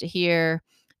others to hear.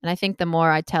 And I think the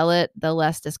more I tell it, the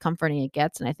less discomforting it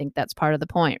gets. And I think that's part of the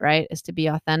point, right? Is to be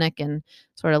authentic and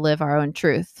sort of live our own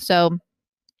truth. So,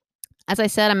 as I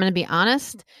said, I'm going to be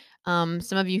honest. Some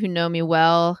of you who know me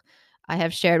well, I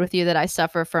have shared with you that I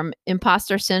suffer from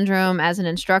imposter syndrome as an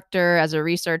instructor, as a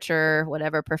researcher,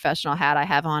 whatever professional hat I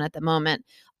have on at the moment,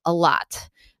 a lot.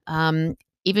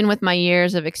 Even with my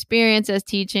years of experience as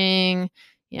teaching,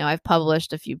 I've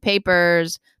published a few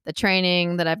papers, the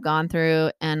training that I've gone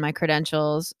through, and my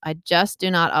credentials. I just do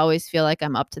not always feel like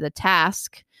I'm up to the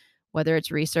task, whether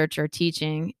it's research or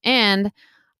teaching. And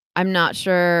I'm not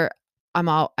sure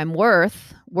I'm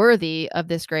worthy of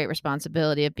this great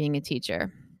responsibility of being a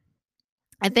teacher.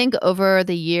 I think over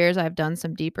the years, I've done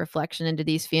some deep reflection into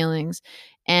these feelings.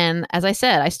 And as I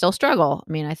said, I still struggle.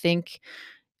 I mean, I think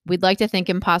we'd like to think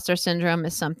imposter syndrome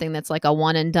is something that's like a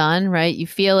one and done, right? You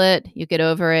feel it, you get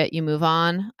over it, you move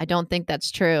on. I don't think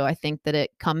that's true. I think that it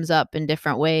comes up in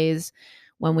different ways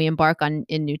when we embark in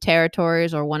new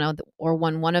territories, or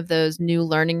when one of those new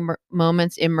learning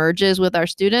moments emerges with our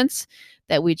students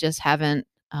that we just haven't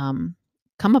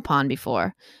come upon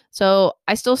before. So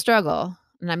I still struggle.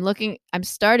 And I'm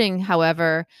starting,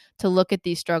 however, to look at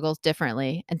these struggles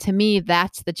differently. And to me,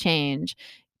 that's the change.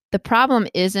 The problem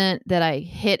isn't that I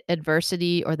hit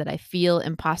adversity or that I feel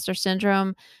imposter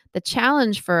syndrome. The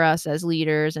challenge for us as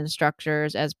leaders,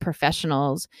 instructors, as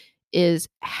professionals is,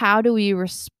 how do we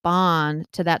respond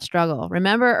to that struggle?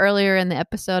 Remember earlier in the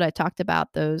episode, I talked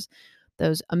about those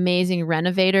amazing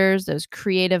renovators, those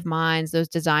creative minds, those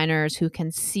designers who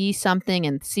can see something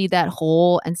and see that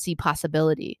hole and see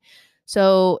possibility.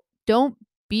 So don't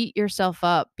beat yourself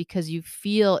up because you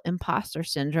feel imposter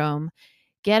syndrome.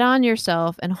 Get on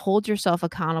yourself and hold yourself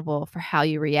accountable for how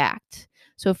you react.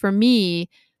 So for me,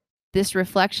 this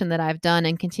reflection that I've done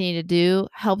and continue to do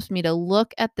helps me to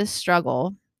look at this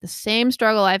struggle, the same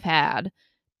struggle I've had,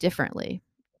 differently.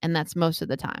 And that's most of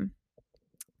the time.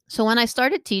 So when I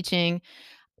started teaching,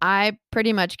 I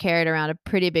pretty much carried around a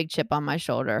pretty big chip on my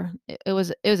shoulder. It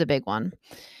was a big one.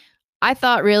 I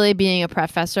thought really being a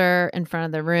professor in front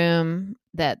of the room,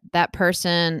 that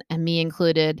person, and me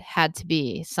included, had to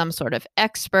be some sort of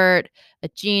expert, a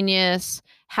genius,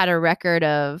 had a record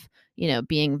of,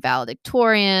 being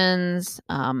valedictorians,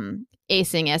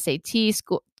 acing SAT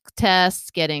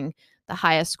tests, getting the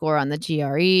highest score on the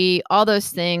GRE, all those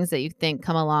things that you think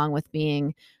come along with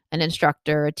being an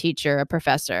instructor, a teacher, a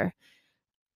professor.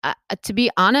 To be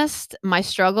honest, my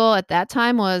struggle at that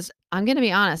time was I'm going to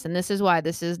be honest, and this is why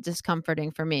this is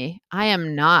discomforting for me. I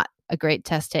am not a great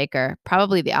test taker,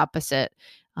 probably the opposite.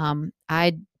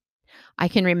 I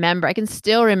can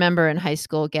still remember in high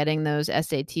school getting those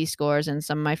SAT scores and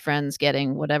some of my friends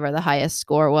getting whatever the highest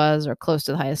score was or close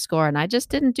to the highest score. And I just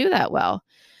didn't do that well.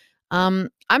 I'm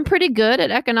pretty good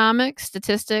at economics,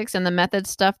 statistics, and the method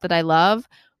stuff that I love,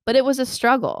 but it was a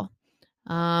struggle.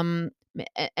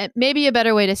 Maybe a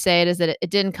better way to say it is that it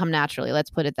didn't come naturally. Let's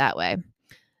put it that way.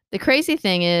 The crazy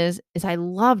thing is I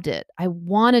loved it. I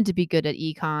wanted to be good at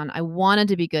econ. I wanted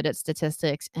to be good at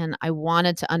statistics, and I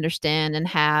wanted to understand and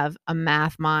have a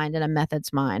math mind and a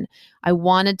methods mind. I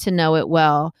wanted to know it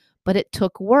well, but it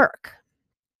took work.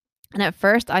 And at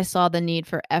first I saw the need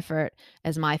for effort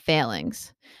as my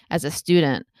failings as a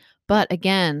student. But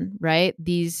again, right?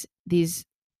 These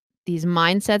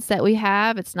mindsets that we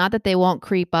have, it's not that they won't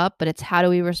creep up, but it's how do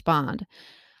we respond?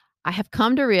 I have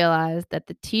come to realize that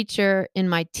the teacher in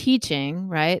my teaching,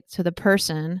 right? So the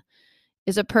person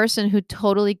is a person who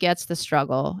totally gets the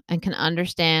struggle and can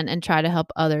understand and try to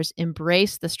help others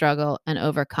embrace the struggle and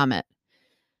overcome it.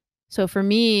 So for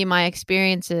me, my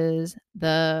experiences,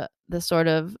 the sort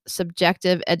of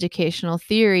subjective educational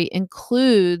theory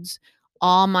includes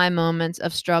all my moments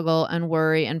of struggle and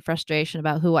worry and frustration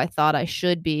about who I thought I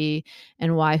should be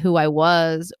and why who I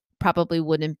was probably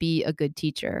wouldn't be a good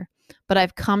teacher. But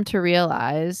I've come to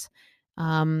realize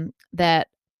that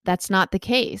that's not the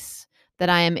case, that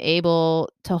I am able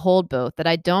to hold both, that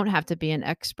I don't have to be an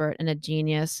expert and a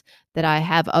genius, that I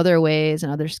have other ways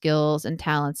and other skills and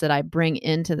talents that I bring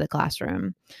into the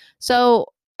classroom. So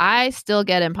I still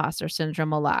get imposter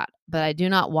syndrome a lot, but I do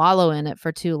not wallow in it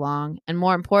for too long. And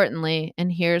more importantly,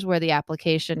 and here's where the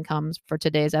application comes for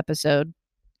today's episode,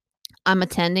 I'm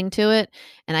attending to it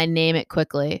and I name it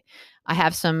quickly. I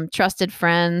have some trusted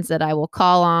friends that I will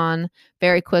call on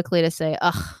very quickly to say,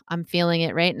 I'm feeling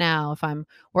it right now. If I'm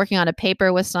working on a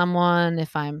paper with someone,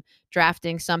 if I'm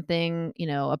drafting something,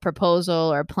 a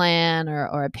proposal or a plan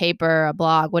or a paper, a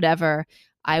blog, whatever,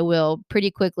 I will pretty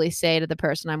quickly say to the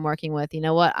person I'm working with, you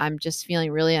know what, I'm just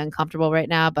feeling really uncomfortable right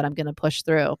now, but I'm going to push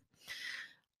through.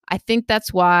 I think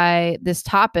that's why this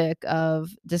topic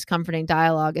of discomforting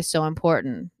dialogue is so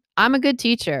important. I'm a good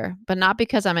teacher, but not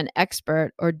because I'm an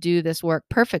expert or do this work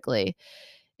perfectly.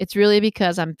 It's really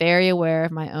because I'm very aware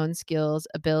of my own skills,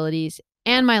 abilities,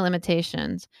 and my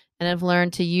limitations, and I've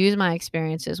learned to use my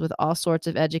experiences with all sorts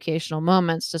of educational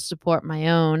moments to support my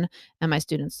own and my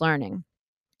students' learning.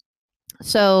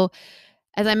 So,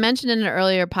 as I mentioned in an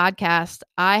earlier podcast,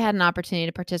 I had an opportunity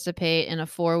to participate in a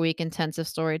 4-week intensive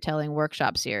storytelling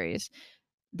workshop series.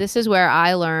 This is where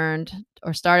I learned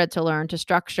or started to learn to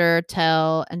structure,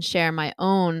 tell, and share my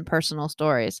own personal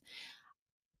stories.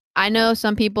 I know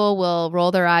some people will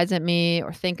roll their eyes at me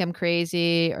or think I'm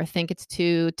crazy or think it's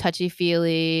too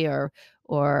touchy-feely or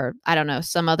I don't know,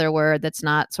 some other word that's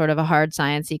not sort of a hard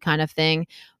sciencey kind of thing.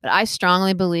 But I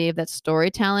strongly believe that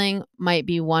storytelling might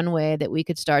be one way that we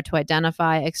could start to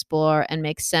identify, explore, and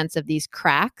make sense of these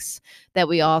cracks that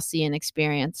we all see and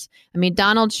experience. I mean,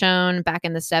 Donald Schoen back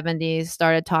in the 70s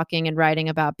started talking and writing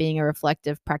about being a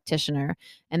reflective practitioner.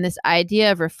 And this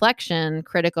idea of reflection,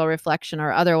 critical reflection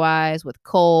or otherwise, with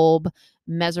Kolb,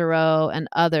 Mezirow, and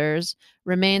others,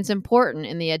 remains important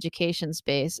in the education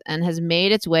space and has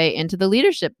made its way into the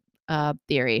leadership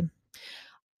theory.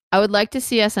 I would like to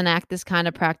see us enact this kind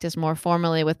of practice more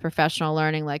formally with professional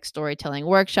learning like storytelling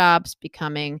workshops,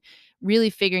 really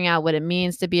figuring out what it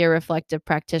means to be a reflective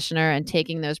practitioner and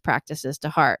taking those practices to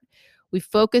heart. We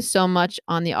focus so much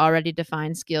on the already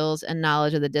defined skills and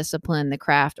knowledge of the discipline, the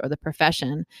craft, or the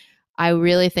profession. I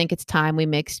really think it's time we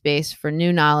make space for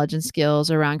new knowledge and skills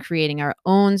around creating our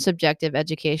own subjective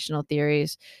educational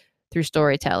theories through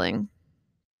storytelling.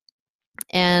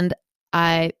 And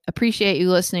I appreciate you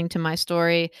listening to my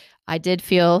story. I did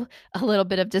feel a little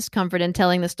bit of discomfort in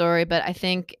telling the story, but I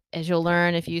think as you'll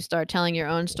learn, if you start telling your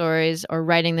own stories or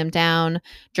writing them down,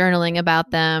 journaling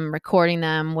about them, recording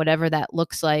them, whatever that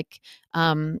looks like,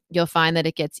 you'll find that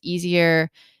it gets easier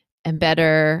and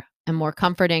better and more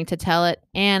comforting to tell it.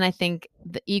 And I think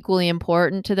the equally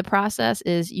important to the process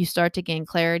is you start to gain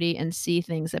clarity and see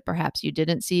things that perhaps you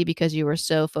didn't see because you were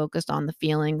so focused on the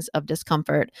feelings of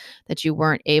discomfort that you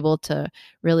weren't able to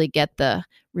really get the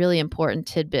really important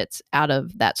tidbits out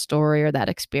of that story or that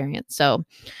experience. So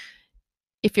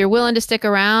if you're willing to stick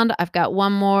around, I've got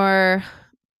one more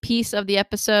piece of the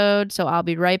episode. So I'll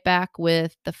be right back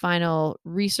with the final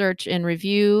research and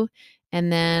review and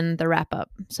then the wrap up.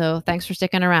 So thanks for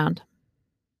sticking around.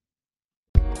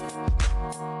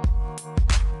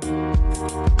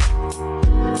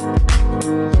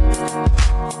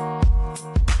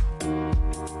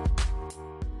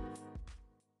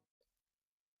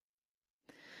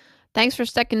 Thanks for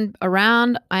sticking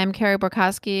around. I am Carrie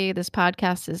Borkowski. This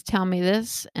podcast is Tell Me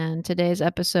This, and today's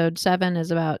episode 7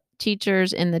 is about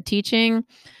teachers in the teaching.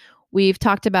 We've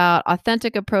talked about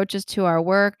authentic approaches to our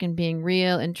work and being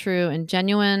real and true and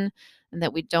genuine, and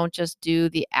that we don't just do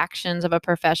the actions of a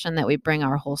profession, that we bring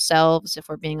our whole selves if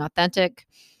we're being authentic.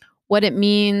 What it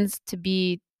means to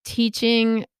be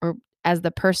teaching or as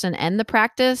the person and the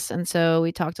practice. And so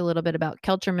we talked a little bit about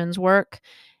Kelterman's work.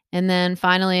 And then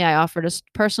finally, I offered a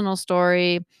personal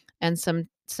story and some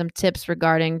tips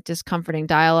regarding discomforting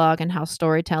dialogue and how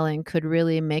storytelling could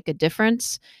really make a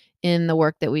difference in the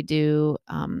work that we do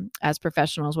as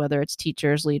professionals, whether it's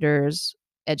teachers, leaders,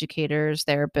 educators,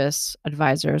 therapists,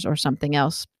 advisors, or something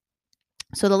else.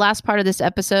 So the last part of this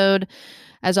episode,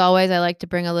 as always, I like to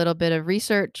bring a little bit of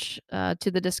research to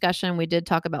the discussion. We did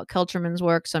talk about Kelterman's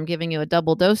work, so I'm giving you a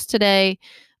double dose today.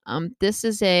 This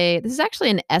is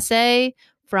actually an essay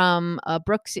from a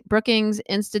Brookings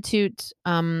Institute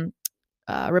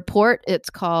report.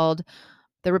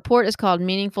 The report is called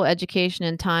Meaningful Education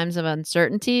in Times of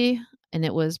Uncertainty, and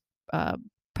it was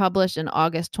published in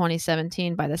August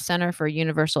 2017 by the Center for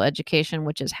Universal Education,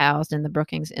 which is housed in the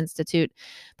Brookings Institute.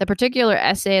 The particular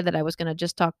essay that I was going to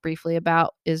just talk briefly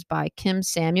about is by Kim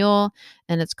Samuel,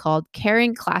 and it's called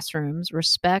Caring Classrooms,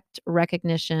 Respect,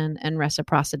 Recognition, and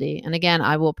Reciprocity. And again,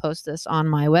 I will post this on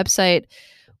my website,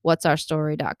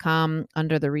 what'sourstory.com,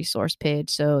 under the resource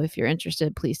page. So if you're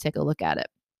interested, please take a look at it.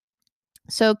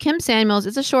 So Kim Samuels,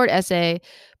 it's a short essay,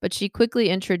 but she quickly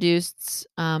introduced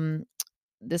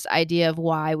this idea of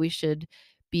why we should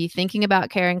be thinking about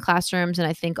caring classrooms. And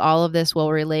I think all of this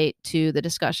will relate to the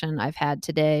discussion I've had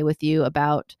today with you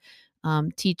about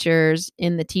teachers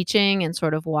in the teaching and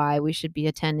sort of why we should be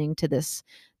attending to this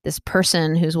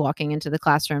person who's walking into the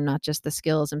classroom, not just the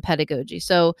skills and pedagogy.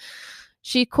 So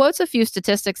she quotes a few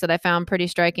statistics that I found pretty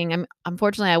striking.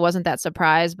 Unfortunately, I wasn't that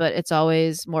surprised, but it's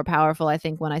always more powerful, I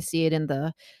think, when I see it in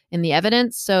the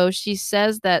evidence. So she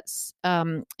says that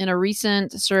in a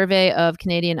recent survey of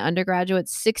Canadian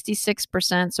undergraduates,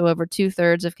 66%, so over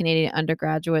 2/3 of Canadian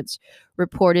undergraduates,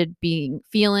 reported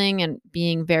feeling and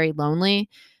being very lonely.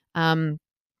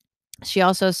 She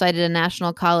also cited a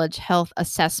National College Health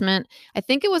Assessment. I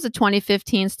think it was a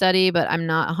 2015 study, but I'm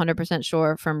not 100%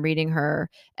 sure from reading her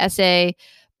essay.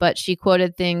 But she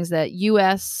quoted things that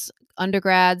U.S.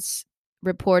 undergrads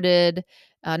reported,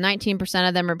 19%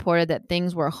 of them reported that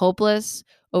things were hopeless.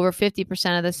 Over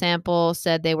 50% of the sample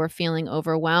said they were feeling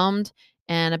overwhelmed.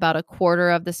 And about a quarter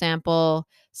of the sample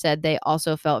said they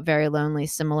also felt very lonely,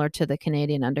 similar to the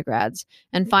Canadian undergrads.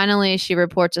 And finally, she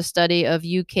reports a study of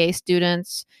UK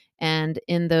students. And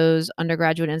in those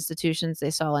undergraduate institutions, they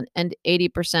saw an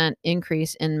 80%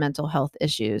 increase in mental health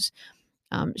issues.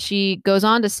 She goes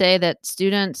on to say that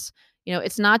students,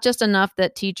 it's not just enough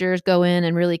that teachers go in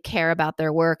and really care about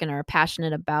their work and are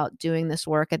passionate about doing this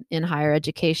work in higher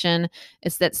education.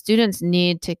 It's that students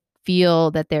need to feel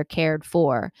that they're cared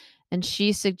for. And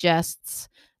she suggests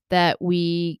that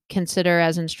we consider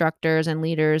as instructors and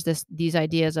leaders these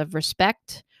ideas of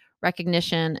respect,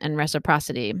 recognition, and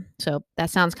reciprocity. So that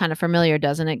sounds kind of familiar,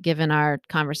 doesn't it, given our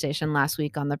conversation last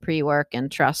week on the pre-work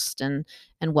and trust and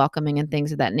welcoming and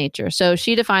things of that nature. So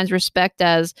she defines respect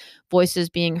as voices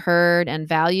being heard and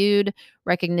valued.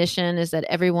 Recognition is that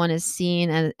everyone is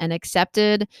seen and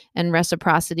accepted. And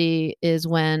reciprocity is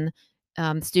when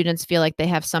students feel like they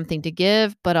have something to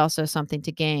give, but also something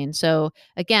to gain. So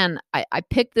again, I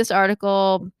picked this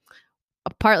article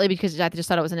partly because I just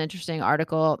thought it was an interesting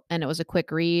article and it was a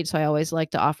quick read. So I always like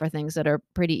to offer things that are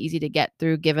pretty easy to get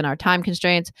through given our time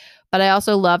constraints. But I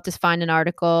also love to find an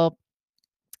article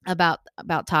about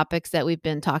topics that we've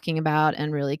been talking about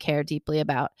and really care deeply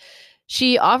about.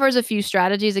 She offers a few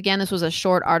strategies. Again, this was a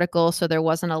short article, so there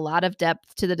wasn't a lot of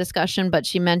depth to the discussion, but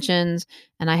she mentions,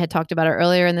 and I had talked about it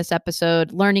earlier in this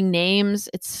episode, learning names.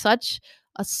 It's such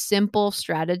a simple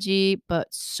strategy, but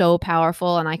so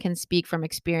powerful. And I can speak from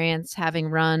experience having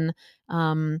run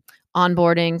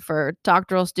onboarding for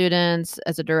doctoral students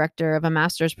as a director of a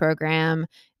master's program,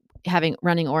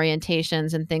 running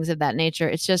orientations and things of that nature.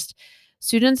 It's just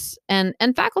students and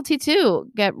faculty too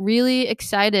get really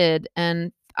excited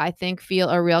and I think feel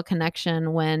a real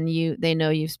connection when they know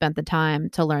you've spent the time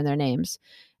to learn their names.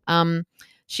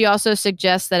 She also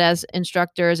suggests that as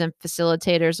instructors and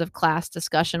facilitators of class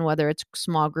discussion, whether it's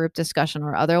small group discussion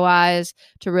or otherwise,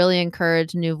 to really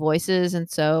encourage new voices. And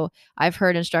so I've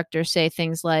heard instructors say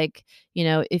things like,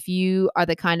 if you are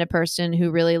the kind of person who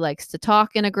really likes to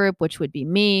talk in a group, which would be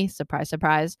me, surprise,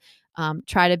 surprise,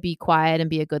 try to be quiet and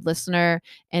be a good listener.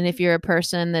 And if you're a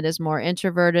person that is more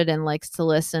introverted and likes to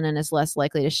listen and is less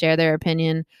likely to share their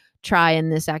opinion, try in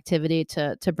this activity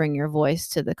to bring your voice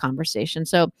to the conversation.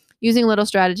 So using little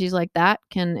strategies like that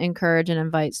can encourage and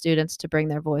invite students to bring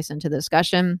their voice into the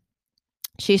discussion.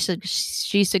 She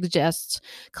suggests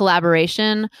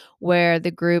collaboration where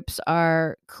the groups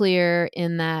are clear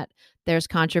in that there's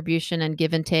contribution and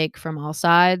give and take from all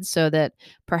sides, so that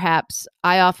perhaps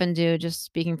I often do, just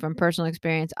speaking from personal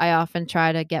experience, I often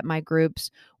try to get my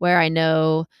groups where I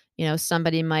know,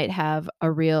 somebody might have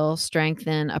a real strength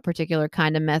in a particular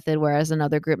kind of method, whereas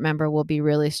another group member will be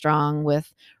really strong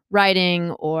with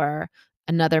writing or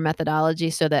another methodology,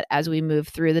 so that as we move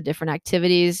through the different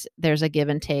activities, there's a give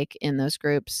and take in those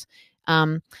groups.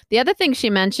 The other thing she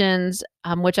mentions,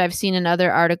 which I've seen in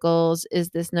other articles, is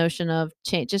this notion of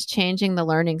just changing the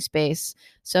learning space.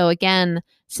 So again,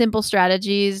 simple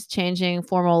strategies, changing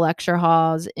formal lecture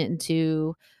halls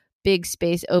into big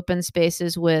space, open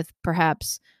spaces with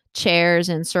perhaps chairs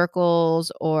in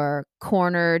circles or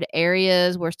cornered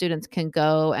areas where students can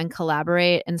go and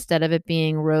collaborate instead of it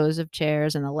being rows of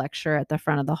chairs and a lecture at the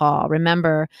front of the hall.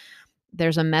 Remember,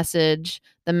 there's a message.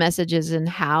 The message is in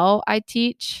how I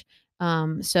teach.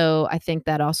 So I think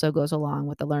that also goes along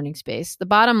with the learning space. The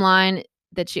bottom line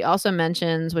that she also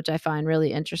mentions, which I find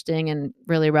really interesting and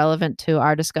really relevant to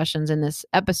our discussions in this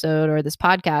episode or this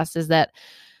podcast, is that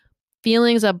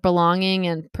feelings of belonging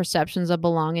and perceptions of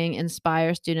belonging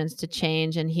inspire students to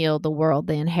change and heal the world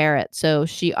they inherit. So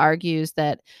she argues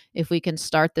that if we can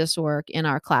start this work in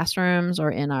our classrooms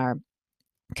or in our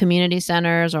community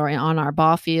centers or on our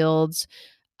ball fields,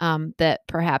 that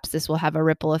perhaps this will have a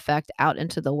ripple effect out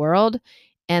into the world,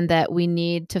 and that we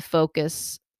need to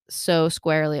focus so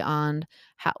squarely on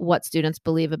what students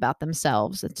believe about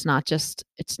themselves. It's not just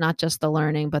the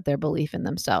learning, but their belief in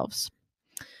themselves.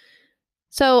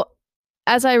 So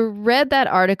as I read that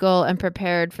article and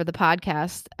prepared for the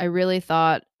podcast, I really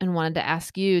thought and wanted to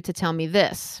ask you to tell me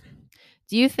this.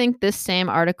 Do you think this same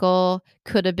article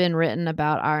could have been written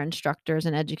about our instructors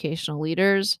and educational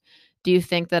leaders? Do you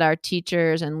think that our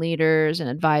teachers and leaders and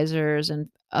advisors and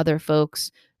other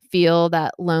folks feel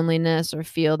that loneliness or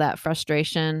feel that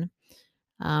frustration?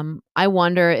 I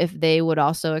wonder if they would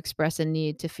also express a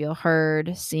need to feel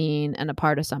heard, seen, and a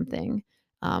part of something.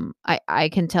 I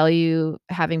can tell you,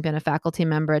 having been a faculty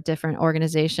member at different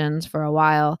organizations for a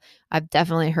while, I've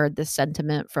definitely heard this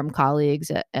sentiment from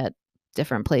colleagues at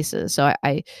different places. So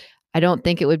I don't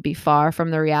think it would be far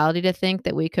from the reality to think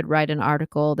that we could write an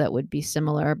article that would be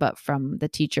similar, but from the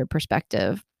teacher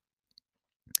perspective.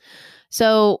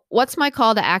 So what's my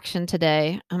call to action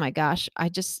today? Oh my gosh,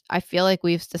 I feel like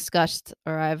we've discussed,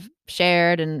 or I've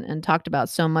shared and talked about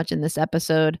so much in this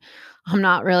episode. I'm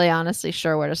not really honestly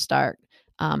sure where to start.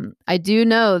 I do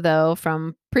know, though,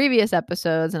 from previous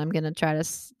episodes, and I'm going to try to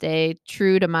stay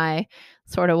true to my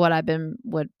sort of what I've been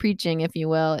preaching, if you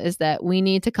will, is that we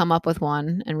need to come up with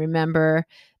one and remember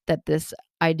that this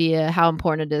idea, how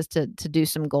important it is to do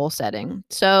some goal setting.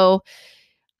 So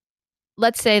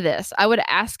let's say this. I would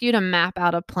ask you to map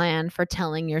out a plan for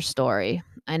telling your story.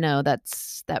 I know that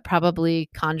probably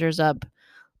conjures up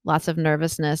lots of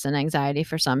nervousness and anxiety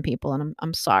for some people, and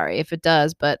I'm sorry if it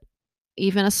does, but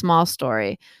even a small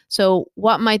story. So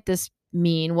what might this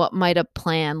mean? What might a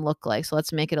plan look like? So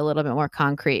let's make it a little bit more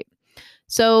concrete.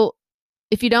 So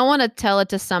if you don't want to tell it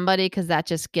to somebody because that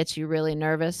just gets you really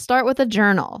nervous, start with a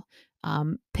journal.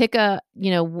 Pick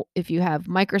if you have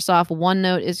Microsoft,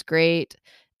 OneNote is great.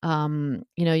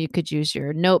 You could use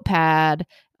your notepad.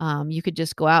 You could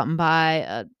just go out and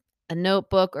buy a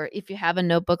notebook, or if you have a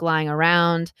notebook lying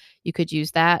around, you could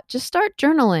use that. Just start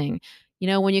journaling.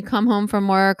 When you come home from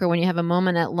work or when you have a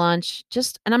moment at lunch,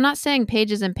 and I'm not saying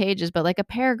pages and pages, but like a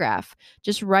paragraph,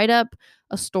 just write up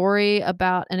a story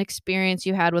about an experience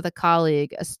you had with a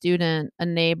colleague, a student, a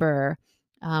neighbor,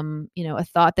 a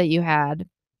thought that you had.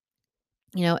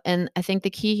 And I think the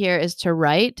key here is to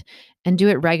write and do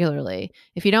it regularly.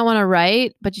 If you don't want to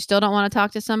write, but you still don't want to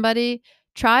talk to somebody,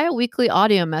 try a weekly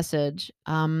audio message.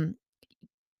 Hopefully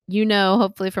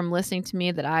from listening to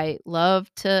me, that I love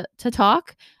to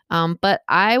talk. But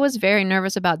I was very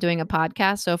nervous about doing a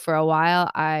podcast. So for a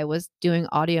while, I was doing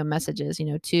audio messages,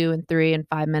 2 and 3 and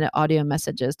 5 minute audio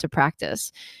messages to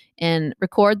practice, and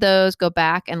record those, go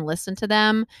back and listen to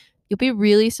them. You'll be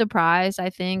really surprised, I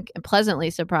think, and pleasantly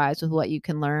surprised with what you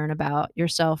can learn about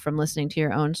yourself from listening to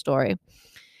your own story.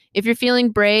 If you're feeling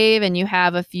brave and you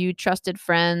have a few trusted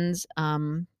friends,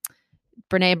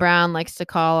 Brene Brown likes to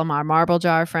call them our marble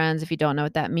jar friends. If you don't know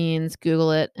what that means,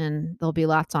 Google it and there'll be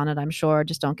lots on it, I'm sure.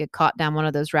 Just don't get caught down one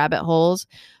of those rabbit holes.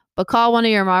 But call one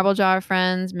of your marble jar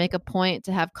friends, make a point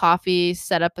to have coffee,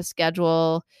 set up a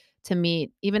schedule to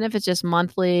meet, even if it's just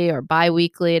monthly or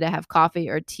bi-weekly, to have coffee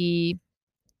or tea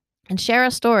and share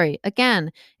a story.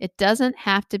 Again, it doesn't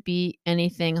have to be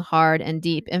anything hard and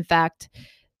deep. In fact,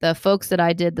 The folks that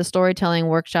I did the storytelling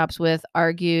workshops with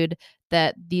argued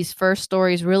that these first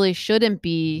stories really shouldn't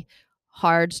be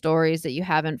hard stories that you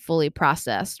haven't fully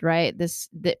processed, right?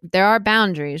 There are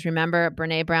boundaries. Remember,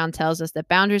 Brene Brown tells us that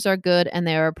boundaries are good and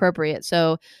they are appropriate.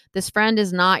 So this friend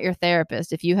is not your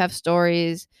therapist. If you have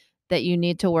stories that you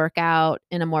need to work out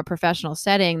in a more professional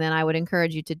setting, then I would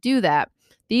encourage you to do that.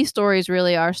 These stories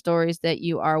really are stories that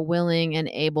you are willing and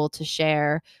able to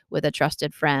share with a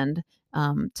trusted friend,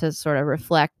 to sort of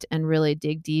reflect and really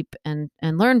dig deep and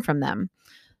learn from them.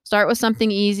 Start with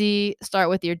something easy. Start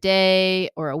with your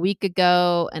day or a week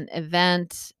ago, an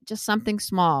event, just something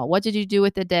small. What did you do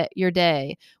with your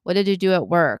day? What did you do at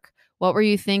work? What were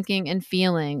you thinking and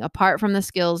feeling apart from the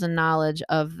skills and knowledge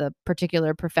of the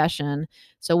particular profession?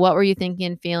 So what were you thinking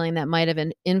and feeling that might have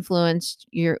influenced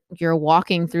your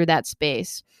walking through that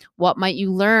space? What might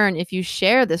you learn if you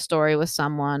share this story with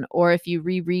someone, or if you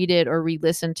reread it or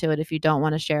re-listen to it if you don't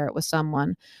want to share it with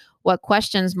someone? What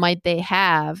questions might they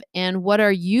have? And what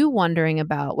are you wondering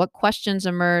about? What questions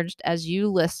emerged as you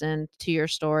listened to your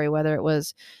story, whether it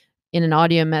was in an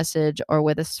audio message or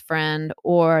with a friend,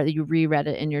 or you reread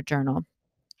it in your journal?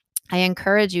 I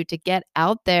encourage you to get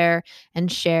out there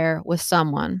and share with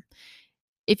someone.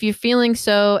 If you're feeling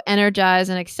so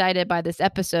energized and excited by this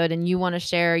episode and you want to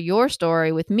share your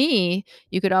story with me,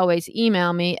 you could always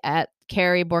email me at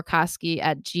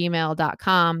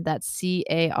careyborkoski@gmail.com. That's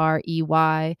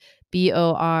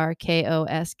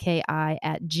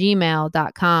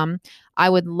CareyBorkoski@gmail.com. I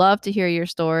would love to hear your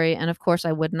story. And of course,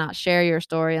 I would not share your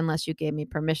story unless you gave me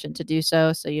permission to do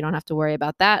so. So you don't have to worry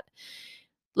about that.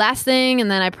 Last thing,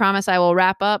 and then I promise I will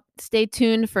wrap up. Stay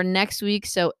tuned for next week.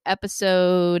 So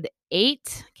episode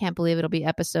 8. Can't believe it'll be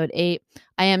episode 8.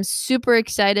 I am super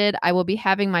excited. I will be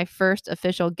having my first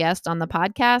official guest on the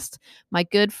podcast. My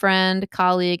good friend,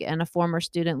 colleague, and a former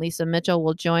student, Lisa Mitchell,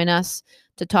 will join us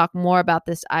to talk more about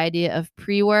this idea of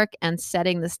pre-work and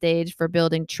setting the stage for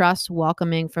building trust,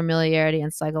 welcoming, familiarity,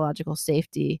 and psychological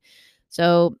safety.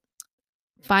 So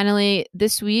finally,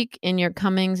 this week in your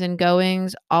comings and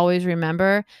goings, always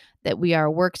remember that we are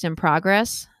works in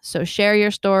progress. So share your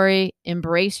story,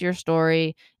 embrace your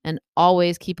story, and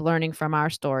always keep learning from our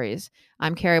stories.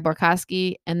 I'm Carey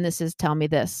Borkoski, and this is Tell Me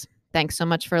This. Thanks so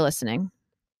much for listening.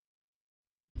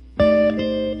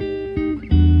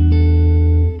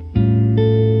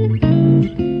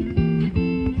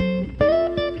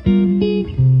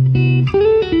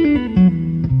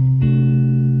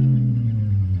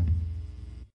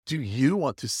 Do you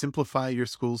want to simplify your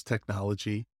school's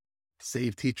technology,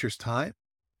 save teachers time,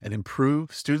 and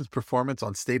improve students' performance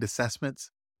on state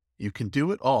assessments? You can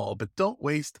do it all, but don't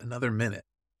waste another minute.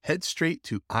 Head straight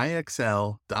to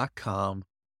ixl.com/BE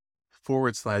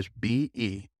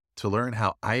to learn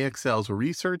how IXL's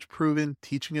research-proven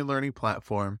teaching and learning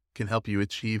platform can help you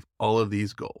achieve all of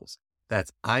these goals.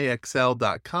 That's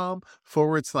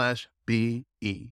ixl.com/BE.